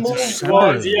 Shazam move.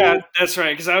 Well, that's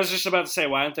right. Because I was just about to say,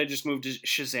 why don't they just move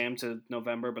Shazam to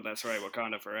November? But that's right,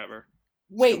 Wakanda Forever.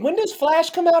 Wait, when does Flash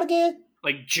come out again?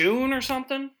 Like June or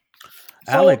something?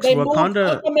 Alex, so they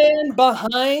Wakanda moved Aquaman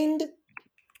behind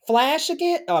Flash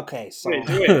again. Okay, so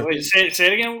wait. Say it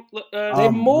again. They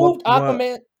moved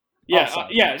Aquaman.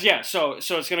 Yeah. So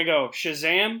it's gonna go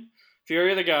Shazam,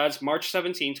 Fury of the Gods, March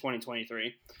 17,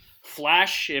 2023.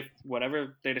 Flash, if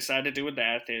whatever they decide to do with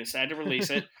that, they decide to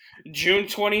release it, June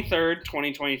 23rd,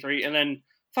 2023, and then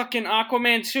fucking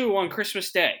Aquaman 2 on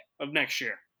Christmas Day of next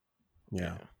year.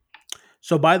 Yeah.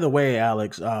 So by the way,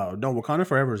 Alex, no, Wakanda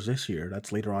Forever is this year.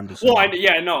 That's later on December. Well,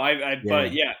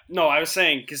 I was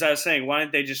saying why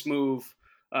didn't they just move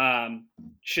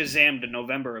Shazam to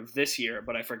November of this year?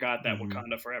 But I forgot that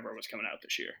Wakanda Forever was coming out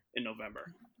this year in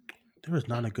November. There is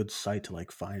not a good site to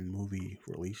like find movie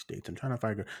release dates. I'm trying to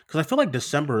find because I feel like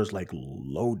December is like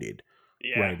loaded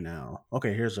right now.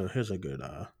 Okay, here's a good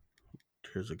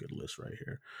list right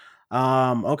here.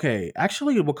 Okay,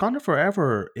 actually, Wakanda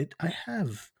Forever.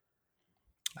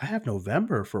 I have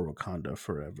November for Wakanda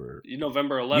Forever.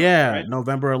 November 11th. Yeah, right?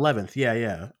 November 11th.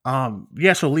 Yeah.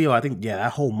 Yeah. So Leo, I think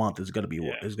that whole month is gonna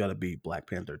be Black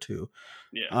Panther too.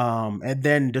 Yeah. And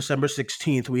then December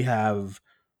 16th we have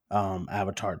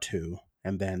Avatar 2,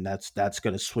 and then that's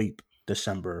gonna sweep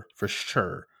December for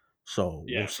sure. So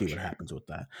we'll see what happens with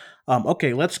that.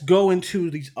 Okay, let's go into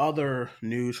these other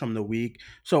news from the week.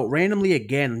 So randomly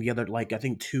again, the other I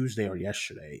think Tuesday or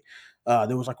yesterday,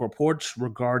 there was reports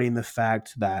regarding the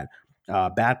fact that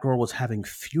Batgirl was having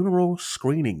funeral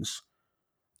screenings.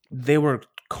 They were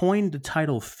coined the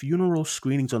title "funeral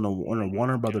screenings" on a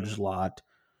Warner Brothers lot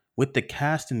with the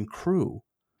cast and crew.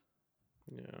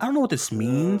 Yeah. I don't know what this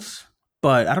means,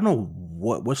 but I don't know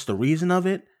what's the reason of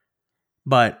it.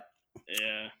 But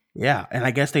yeah, and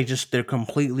I guess they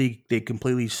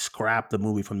completely scrapped the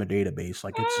movie from the database.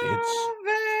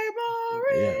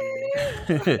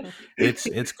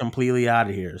 It's completely out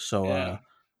of here. So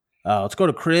let's go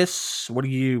to Chris. What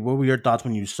were your thoughts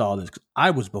when you saw this? 'Cause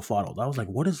I was befuddled. I was like,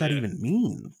 what does that even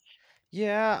mean?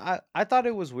 Yeah, I thought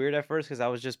it was weird at first because I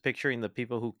was just picturing the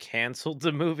people who canceled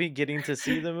the movie getting to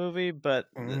see the movie, but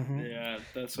yeah,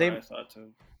 that's what I thought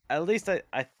too. At least I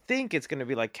think it's going to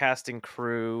be like cast and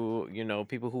crew,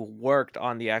 people who worked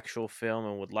on the actual film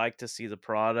and would like to see the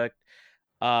product.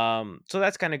 So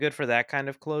that's kind of good for that kind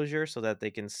of closure so that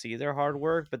they can see their hard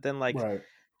work. But then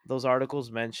those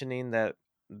articles mentioning that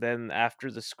then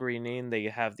after the screening, they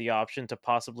have the option to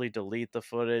possibly delete the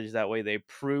footage. That way they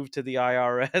prove to the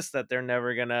IRS that they're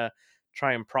never going to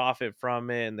try and profit from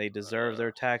it and they deserve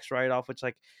their tax write-off, which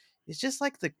it's just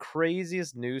the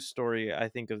craziest news story I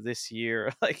think of this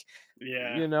year.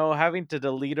 Having to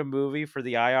delete a movie for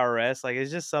the IRS,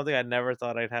 it's just something I never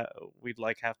thought we'd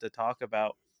have to talk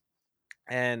about.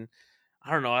 And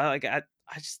I don't know, I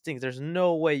just think there's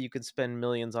no way you could spend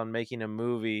millions on making a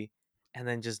movie and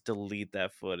then just delete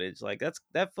that footage.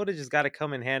 That footage has got to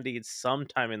come in handy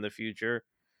sometime in the future.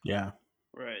 Yeah.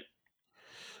 Right.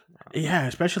 Yeah,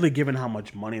 especially given how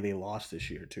much money they lost this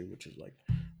year too, which is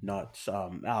nuts.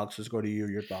 Alex, let's go to you.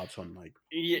 Your thoughts on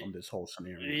on this whole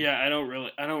scenario. Yeah, I don't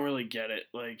really get it.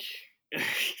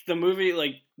 The movie,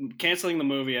 canceling the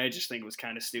movie, I just think was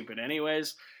kind of stupid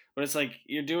anyways. But it's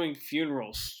you're doing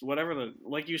funerals, whatever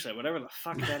you said, whatever the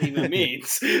fuck that even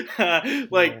means.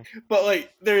 But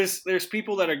there's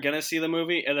people that are gonna see the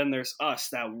movie, and then there's us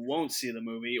that won't see the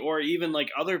movie, or even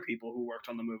other people who worked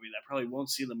on the movie that probably won't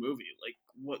see the movie.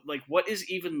 What is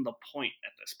even the point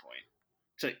at this point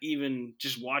to even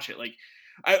just watch it?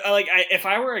 If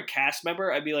I were a cast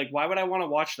member, I'd be why would I want to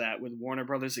watch that with Warner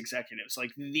Brothers executives,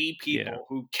 the people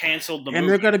who canceled the movie? And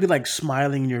they're gonna be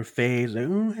smiling in your face,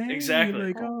 oh, hey,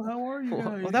 exactly. Oh, how are you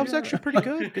guys? Well, that was actually pretty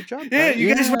good. Good job. Yeah,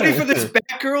 you guys ready for this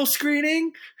Batgirl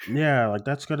screening? Yeah,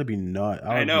 that's gonna be nuts.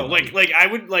 I know. I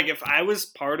would if I was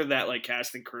part of that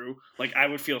cast and crew, I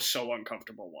would feel so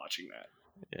uncomfortable watching that.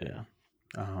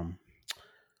 Yeah.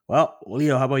 Well,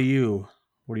 Leo, how about you?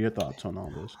 What are your thoughts on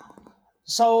all this?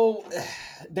 So,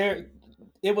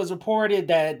 it was reported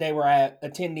that they were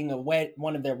attending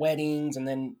one of their weddings, and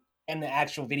then in the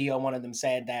actual video, one of them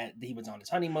said that he was on his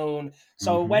honeymoon.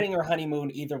 So, wedding or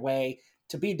honeymoon, either way,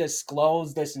 to be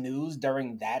disclosed this news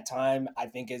during that time, I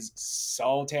think is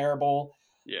so terrible.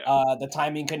 Yeah. The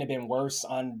timing couldn't have been worse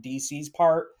on DC's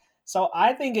part. So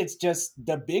I think it's just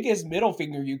the biggest middle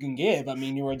finger you can give. I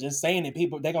mean, you were just saying that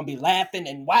they're going to be laughing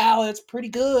and wow, it's pretty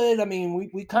good. I mean,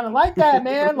 we kind of like that,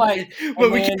 man.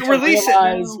 But we can't release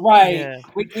it. Right. Yeah.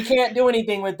 We can't do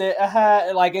anything with it.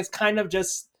 It's kind of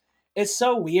just, it's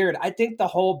so weird. I think the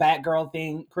whole Batgirl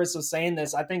thing, Chris was saying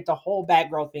this, I think the whole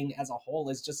Batgirl thing as a whole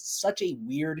is just such a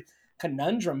weird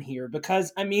conundrum here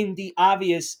because, I mean, the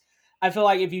obvious, I feel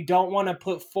like if you don't want to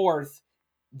put forth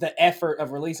the effort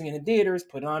of releasing it in theaters,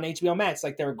 put it on HBO Max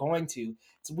like they were going to.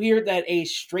 It's weird that a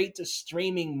straight to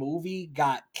streaming movie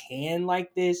got canned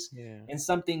like this and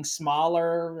something smaller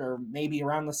or maybe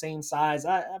around the same size.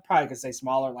 I probably could say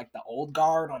smaller, like The Old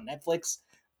Guard on Netflix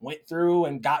went through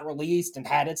and got released and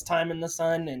had its time in the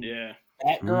sun. And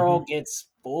Batgirl gets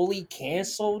fully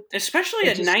canceled. Especially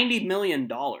at $90 million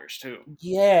too.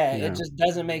 Yeah, it just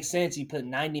doesn't make sense. You put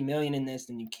 $90 million in this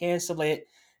and you cancel it.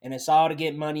 and it's all to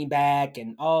get money back,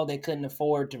 and they couldn't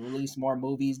afford to release more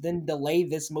movies, then delay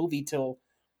this movie till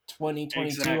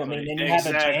 2022. I mean, then you have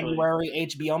a January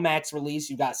HBO Max release.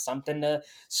 You got something to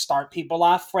start people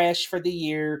off fresh for the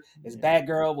year. It's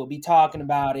Batgirl. We'll be talking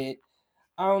about it.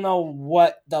 I don't know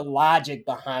what the logic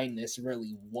behind this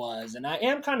really was, and I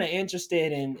am kind of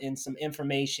interested in some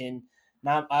information.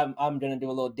 Now I'm gonna do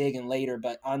a little digging later,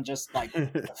 but on just like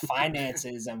the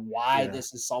finances and why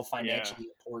this is so financially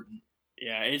important.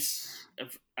 Yeah, it's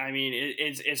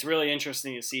really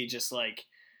interesting to see just like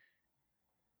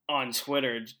on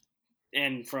Twitter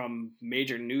and from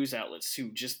major news outlets too,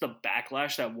 just the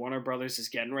backlash that Warner Brothers is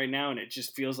getting right now, and it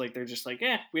just feels like they're just like,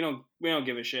 we don't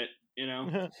give a shit. You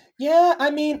know? Yeah,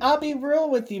 I mean, I'll be real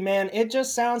with you, man. It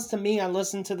just sounds to me, I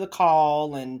listened to the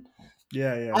call, and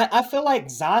I feel like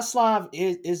Zaslav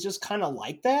is just kind of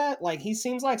like that. Like, he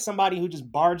seems like somebody who just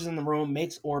barges in the room,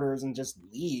 makes orders, and just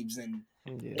leaves. And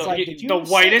it's like, did you the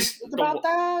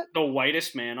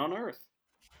whitest man on earth.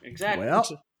 Exactly. Well,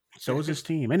 so is his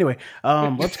team. Anyway,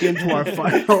 let's get into our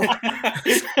final.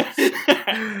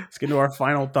 Let's get into our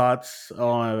final thoughts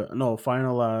on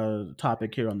final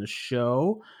topic here on the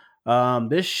show.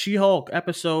 This She-Hulk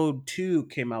episode 2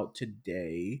 came out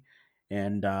today,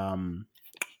 and I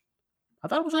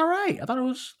thought it was all right. I thought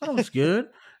it was good.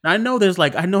 Now, I know there's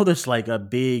like a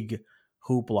big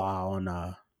hoopla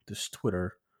on this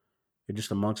Twitter, and just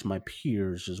amongst my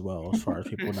peers as well, as far as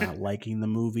people not liking the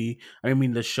movie. I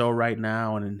mean, the show right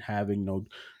now, and having no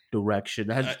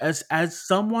direction. As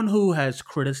someone who has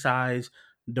criticized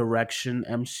direction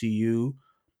MCU.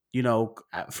 You know,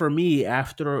 for me,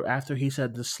 after he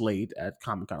said the slate at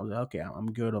Comic-Con, I was like, okay,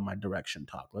 I'm good on my direction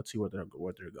talk. Let's see where they're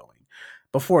going.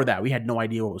 Before that, we had no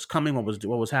idea what was coming, what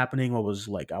was happening, what was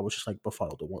like. I was just like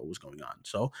befuddled at what was going on.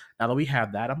 So now that we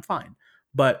have that, I'm fine.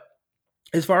 But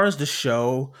as far as the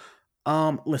show,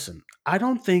 listen, I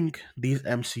don't think these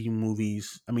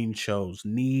MCU shows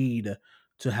need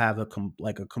to have a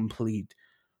complete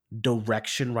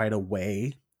direction right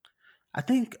away. I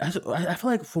feel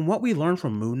like from what we learned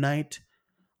from Moon Knight,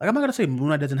 like I'm not gonna say Moon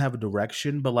Knight doesn't have a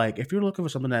direction, but like if you're looking for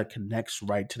something that connects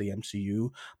right to the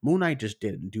MCU, Moon Knight just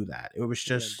didn't do that. It was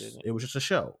just a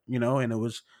show, and it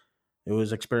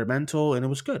was experimental and it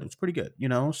was good. It was pretty good,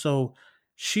 So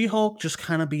She-Hulk just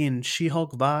kind of being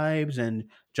She-Hulk vibes and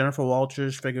Jennifer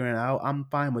Walters figuring it out. I'm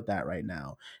fine with that right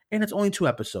now, and it's only 2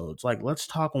 episodes. Like let's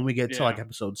talk when we get to like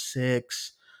episode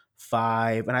 6.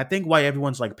 5, and I think why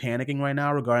everyone's like panicking right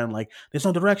now regarding like there's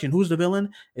no direction, who's the villain,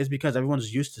 is because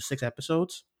everyone's used to 6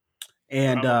 episodes,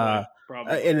 and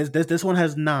probably. And this one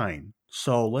has 9,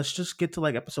 so let's just get to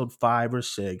like episode 5 or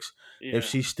 6. If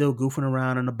she's still goofing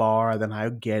around in the bar, then I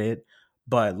get it,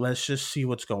 but let's just see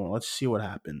what's going on. Let's see what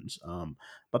happens.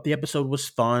 But the episode was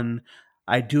fun.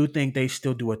 I do think they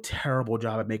still do a terrible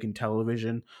job at making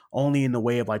television, only in the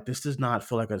way of like, this does not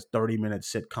feel like a 30-minute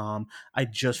sitcom. I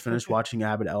just finished watching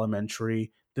Abbott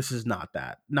Elementary. This is not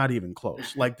that. Not even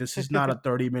close. Like, this is not a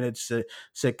 30-minute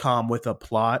sitcom with a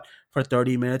plot for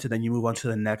 30 minutes, and then you move on to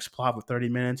the next plot for 30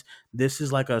 minutes. This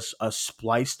is like a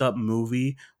spliced up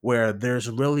movie where there's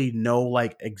really no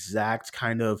like exact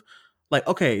kind of like,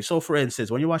 okay, so for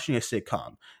instance, when you're watching a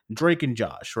sitcom, Drake and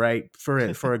Josh, right?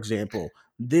 For example,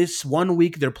 this one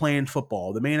week they're playing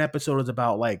football. The main episode is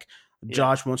about like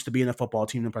Josh wants to be in a football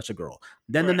team to impress a girl.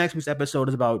 Then the next week's episode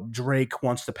is about Drake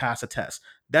wants to pass a test.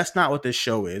 That's not what this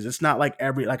show is. It's not like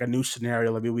a new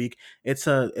scenario every week. It's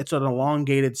an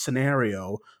elongated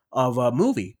scenario of a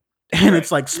movie, and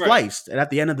it's like spliced. And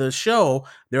at the end of the show,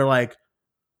 they're like,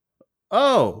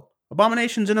 "Oh,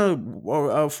 Abomination's in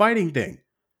a fighting thing."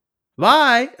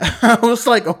 Bye. I was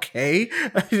like, okay,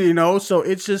 so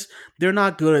it's just, they're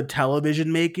not good at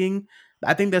television making.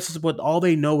 I think this is what all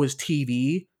they know is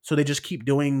TV. So they just keep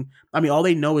doing, all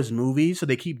they know is movies. So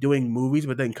they keep doing movies,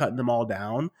 but then cutting them all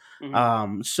down.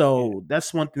 So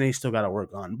that's one thing they still got to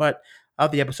work on. But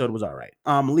the episode was all right.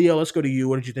 Leo, let's go to you.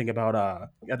 What did you think about, I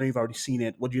know you've already seen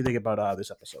it. What do you think about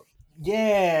this episode?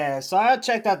 Yeah. So I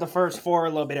checked out the first 4 a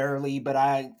little bit early, but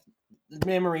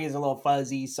memory is a little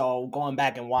fuzzy, so going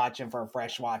back and watching for a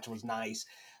fresh watch was nice.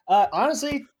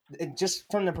 Honestly, just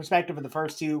from the perspective of the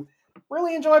first 2,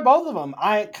 really enjoy both of them.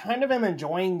 I kind of am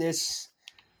enjoying this,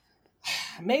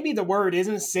 maybe the word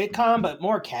isn't sitcom, but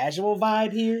more casual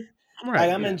vibe here. Right,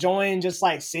 I'm enjoying just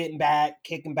like sitting back,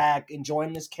 kicking back,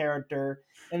 enjoying this character.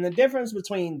 And the difference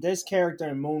between this character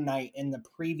and Moon Knight and the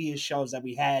previous shows that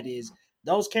we had is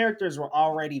those characters were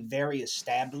already very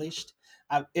established.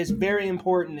 It's very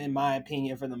important, in my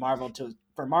opinion, for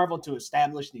Marvel to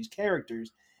establish these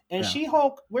characters. And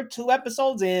She-Hulk, we're 2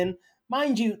 episodes in.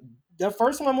 Mind you, the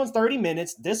first one was 30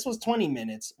 minutes. This was 20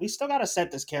 minutes. We still got to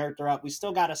set this character up. We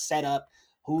still got to set up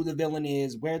who the villain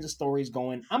is, where the story's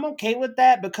going. I'm okay with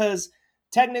that because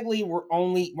technically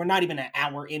we're not even an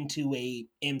hour into a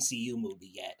MCU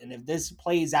movie yet. And if this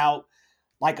plays out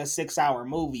like a 6-hour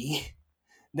movie,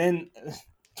 then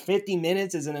 50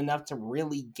 minutes isn't enough to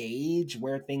really gauge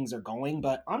where things are going.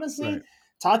 But honestly, Right.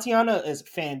 Tatiana is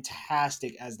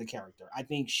fantastic as the character. I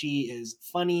think she is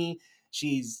funny.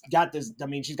 She's got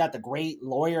she's got the great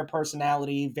lawyer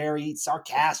personality, very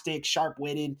sarcastic,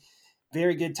 sharp-witted,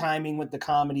 very good timing with the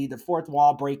comedy. The fourth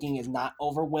wall breaking is not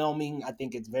overwhelming. I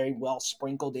think it's very well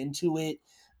sprinkled into it.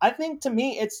 I think to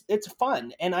me it's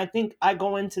fun. And I think I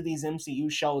go into these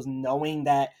MCU shows knowing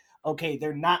that okay,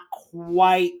 they're not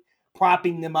quite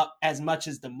propping them up as much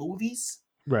as the movies,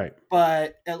 Right.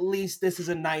 but at least this is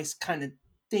a nice kind of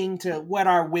thing to wet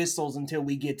our whistles until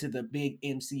we get to the big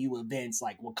MCU events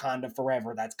like Wakanda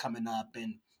Forever that's coming up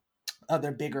and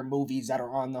other bigger movies that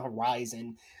are on the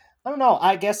horizon. I don't know.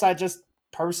 I guess I just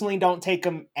personally don't take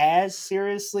them as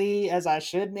seriously as I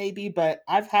should, maybe, but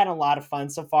I've had a lot of fun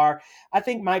so far. I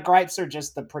think my gripes are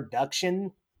just the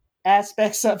production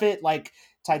aspects of it, like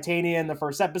Titania in the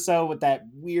first episode with that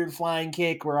weird flying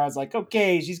kick where I was like,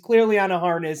 okay, she's clearly on a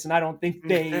harness, and I don't think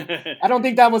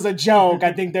that was a joke.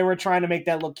 I think they were trying to make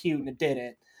that look cute and it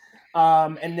didn't.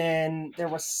 And then there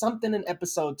was something in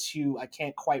episode 2 I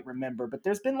can't quite remember, but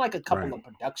there's been like a couple of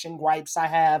production gripes I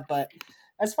have. But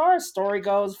as far as story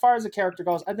goes, as far as the character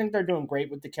goes, I think they're doing great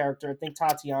with the character. I think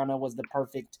Tatiana was the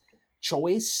perfect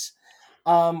choice.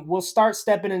 We'll start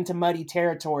stepping into muddy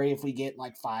territory if we get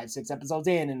like 5-6 episodes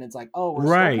in, and it's like, oh, we're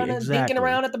still kind of sneaking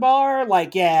around at the bar.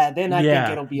 Like, then I think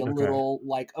it'll be a little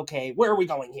like, okay, where are we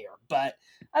going here? But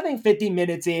I think 50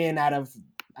 minutes in out of,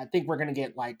 I think we're gonna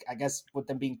get like, I guess with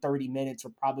them being 30 minutes,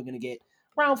 we're probably gonna get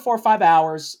around 4 or 5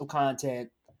 hours of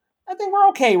content. I think we're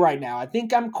okay right now. I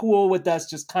think I'm cool with us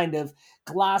just kind of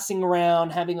glossing around,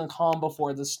 having a calm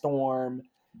before the storm.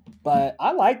 But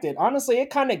I liked it. Honestly, it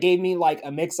kind of gave me like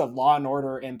a mix of Law and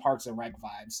Order and Parks and Rec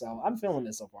vibes. So I'm feeling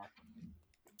it so far.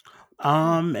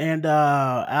 And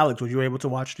Alex, were you able to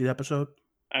watch the episode?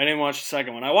 I didn't watch the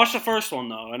second one. I watched the first one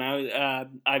though, and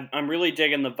I'm really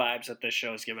digging the vibes that this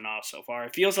show is giving off so far.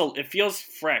 It feels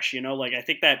fresh, you know. Like I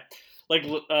think that, like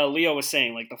Leo was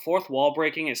saying, like the fourth wall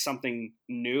breaking is something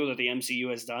new that the MCU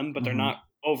has done, but they're not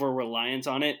over reliant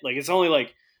on it. Like it's only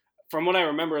like, from what I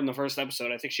remember in the first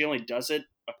episode, I think she only does it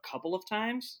a couple of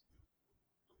times.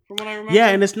 From what I remember. Yeah,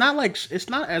 and it's not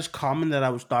as common that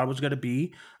I thought it was gonna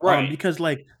be. Right. Because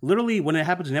like literally when it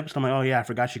happens in the episode, I'm like, oh yeah, I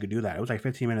forgot she could do that. It was like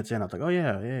 15 minutes in. I was like, oh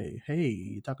yeah, hey,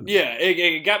 you talking to me? Yeah,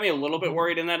 it got me a little bit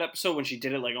worried in that episode when she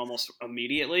did it like almost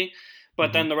immediately.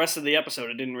 But then the rest of the episode,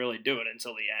 it didn't really do it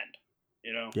until the end.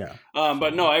 You know. Yeah.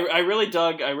 But no, I really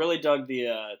dug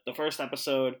the first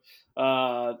episode.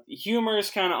 Humor is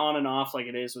kind of on and off like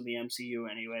it is with the MCU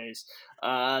anyways.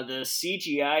 The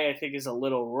CGI I think is a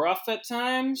little rough at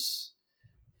times,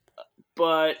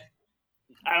 but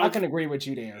I can agree with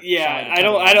you there. Yeah, I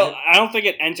don't think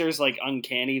it enters like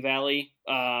Uncanny Valley.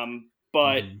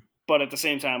 But at the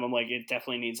same time, I'm like, it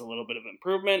definitely needs a little bit of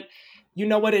improvement. You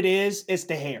know what it is? It's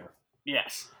the hair.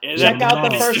 Yes. Check out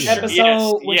the first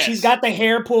episode when she's got the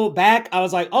hair pulled back. I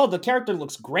was like, oh, the character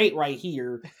looks great right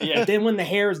here. Yeah. But then when the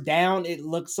hair is down, it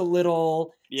looks a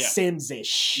little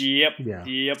Sims-ish. Yep.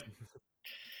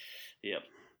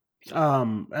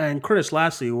 And Chris,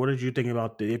 lastly, what did you think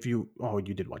about you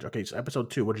did watch? Okay, so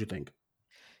episode 2, what did you think?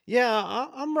 Yeah,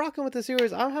 I'm rocking with the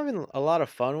series. I'm having a lot of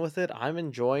fun with it. I'm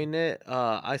enjoying it.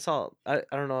 I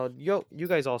don't know. You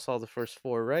guys all saw the first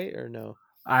 4, right? Or no?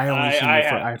 I only seen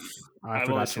I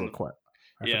forgot to request.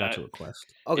 I forgot to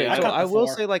request. Okay, so I will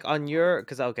say like on your,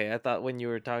 because I thought when you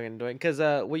were talking, because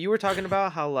what you were talking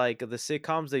about, how like the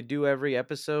sitcoms, they do every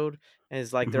episode and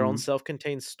it's like their own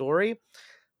self-contained story.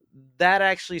 That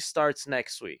actually starts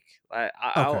next week.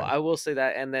 I will say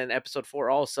that, and then episode 4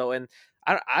 also. And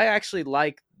I actually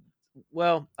like.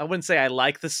 Well, I wouldn't say I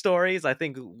like the stories. I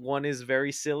think one is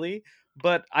very silly,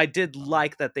 but I did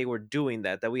like that they were doing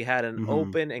that we had an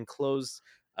open and closed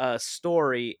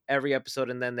story every episode,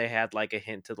 and then they had like a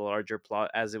hint to the larger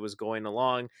plot as it was going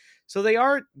along. So they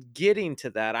are getting to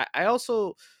that. I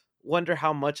also wonder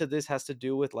how much of this has to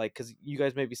do with like, because you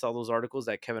guys maybe saw those articles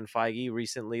that Kevin Feige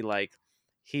recently, like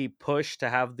he pushed to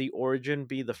have the origin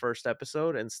be the first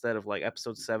episode instead of like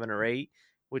episode 7 or 8,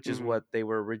 which is what they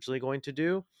were originally going to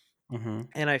do.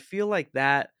 And I feel like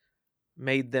that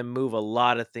made them move a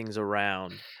lot of things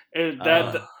around.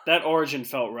 That origin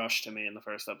felt rushed to me in the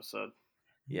first episode.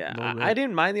 Yeah, I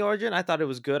didn't mind the origin. I thought it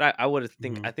was good. I would have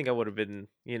I think I would have been,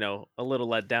 a little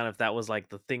let down if that was like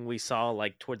the thing we saw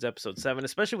like towards episode 7,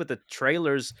 especially with the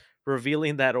trailers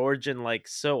revealing that origin like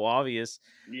so obvious.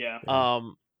 Yeah.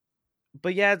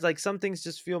 but yeah, it's like some things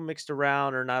just feel mixed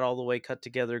around or not all the way cut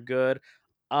together good.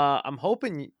 I'm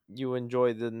hoping you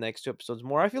enjoy the next 2 episodes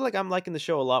more. I feel like I'm liking the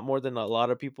show a lot more than a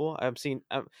lot of people. I'm seeing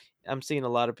a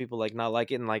lot of people like not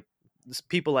like it, and like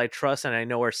people I trust and I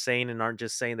know are sane and aren't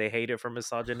just saying they hate it for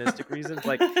misogynistic reasons,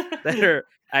 like that are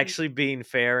actually being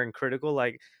fair and critical.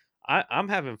 Like I'm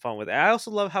having fun with it. I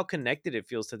also love how connected it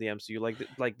feels to the MCU.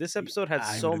 Like this episode had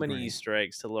I so would many agree. Easter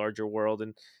eggs to the larger world,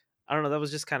 and I don't know, that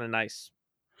was just kind of nice.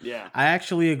 Yeah. I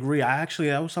actually agree.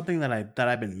 That was something that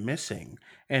I've been missing,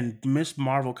 and Miss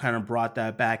Marvel kind of brought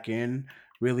that back in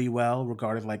really well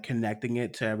regarding like connecting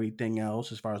it to everything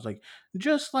else. As far as like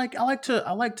just like I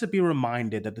like to be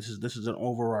reminded that this is an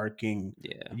overarching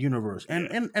Yeah, universe, and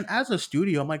Yeah. and as a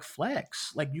studio, I'm like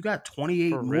flex. Like you got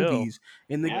 28 for real. movies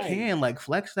in the Right. can. Like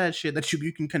flex that shit that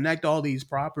you can connect all these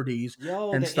properties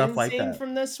Yo, and the stuff end like scene that.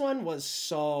 from this one was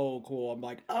so cool. I'm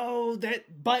like, oh,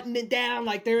 that button it down,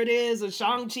 like there it is, a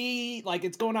Shang-Chi, like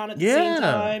it's going on at the same Yeah,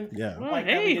 time. yeah. Oh, Like,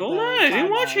 hey, every- hold the on. I didn't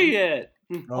watch it timeline. yet.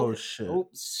 Oh shit.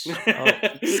 Oops. Oh.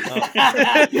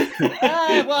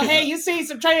 Well, hey, you seen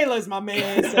some trailers, my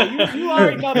man, so you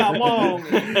already know about Wong.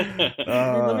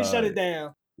 Let me shut it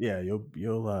down. Yeah, you'll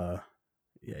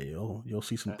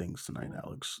see some things tonight,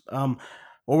 Alex. Or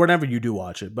whenever you do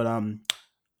watch it. But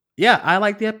yeah, I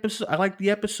like the episode.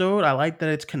 I like that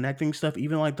it's connecting stuff.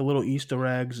 Even like the little Easter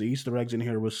eggs. The Easter eggs in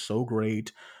here was so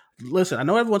great. Listen, I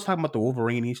know everyone's talking about the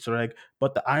Wolverine Easter egg,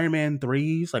 but the Iron Man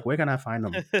 3s, like where can I find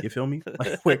them? You feel me?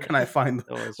 Like where can I find That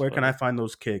was where can I funny. find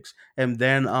those kicks? And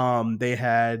then they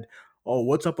had, oh,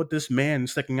 what's up with this man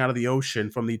sticking out of the ocean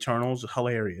from the Eternals?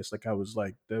 Hilarious. Like I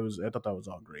thought that was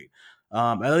all great.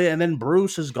 And then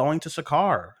Bruce is going to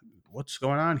Sakaar. What's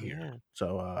going on here? Yeah.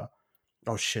 So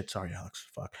oh shit, sorry Alex.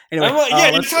 Fuck. Anyway, I'm like, yeah,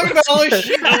 you're let's- talking about all this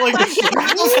shit. I'm like, what's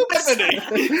happening?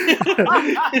 All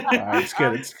right, let's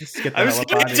get the I was hell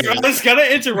up out of here. gonna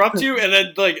interrupt you, and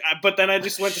then but then I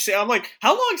just went to say, I'm like,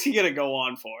 how long is he gonna go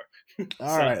on for?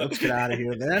 All right, let's get out of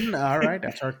here then. All right,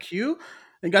 that's our cue.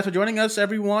 Thank you guys for joining us,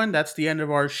 everyone. That's the end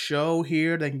of our show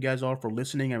here. Thank you guys all for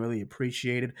listening. I really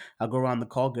appreciate it. I'll go around the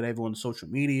call, get everyone's social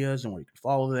medias and where you can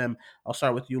follow them. I'll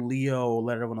start with you, Leo.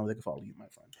 Let everyone know they can follow you, my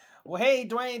friend. Well, hey,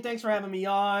 Dwayne, thanks for having me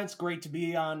on. It's great to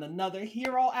be on another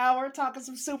Hero Hour talking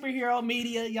some superhero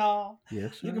media, y'all.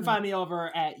 Yes, You can sir. find me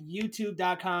over at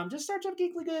youtube.com. Just search up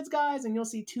Geekly Goods, guys, and you'll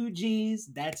see 2 G's.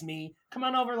 That's me. Come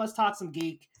on over. Let's talk some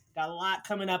geek. Got a lot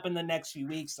coming up in the next few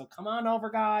weeks. So come on over,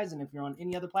 guys. And if you're on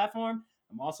any other platform,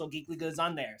 I'm also Geekly Goods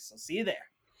on there. So see you there.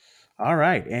 All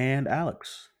right, and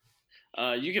Alex.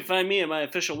 You can find me at my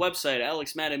official website,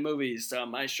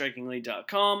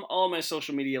 alexmaddenmovies.mystrikingly.com. All my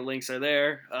social media links are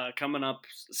there. Coming up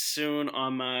soon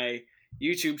on my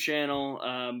YouTube channel.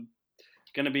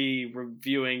 Going to be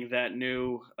reviewing that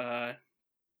new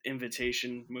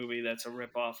Invitation movie that's a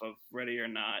ripoff of Ready or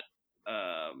Not.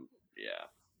 I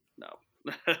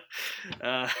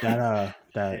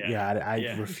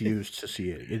Yeah. refuse to see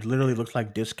it. It literally looks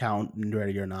like Discount and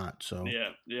Ready or Not. So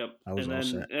Yep. I was and all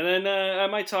then, set. And then I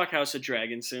might talk House of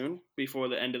Dragon soon before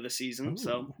the end of the season. Ooh.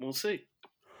 So we'll see.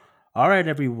 All right,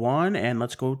 everyone, and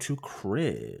let's go to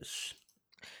Chris.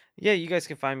 Yeah, you guys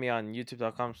can find me on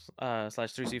youtube.com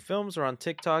 /3C Films or on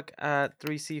TikTok at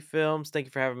 3C Films. Thank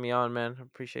you for having me on, man.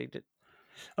 Appreciate it.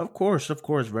 Of course.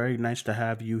 Very nice to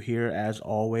have you here as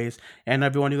always. And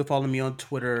everyone, you can follow me on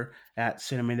Twitter at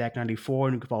Cinemaniac94,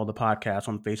 and you can follow the podcast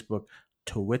on Facebook,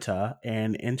 Twitter,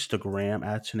 and Instagram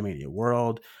at Cinemania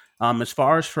World. As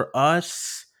far as for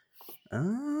us,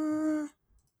 I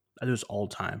do this all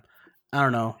the time. I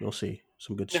don't know. You'll see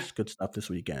some good stuff this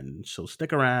weekend. So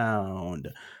stick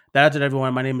around. That's it,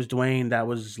 everyone. My name is Dwayne. That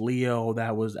was Leo.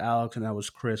 That was Alex, and that was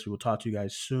Chris. We will talk to you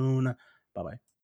guys soon. Bye bye.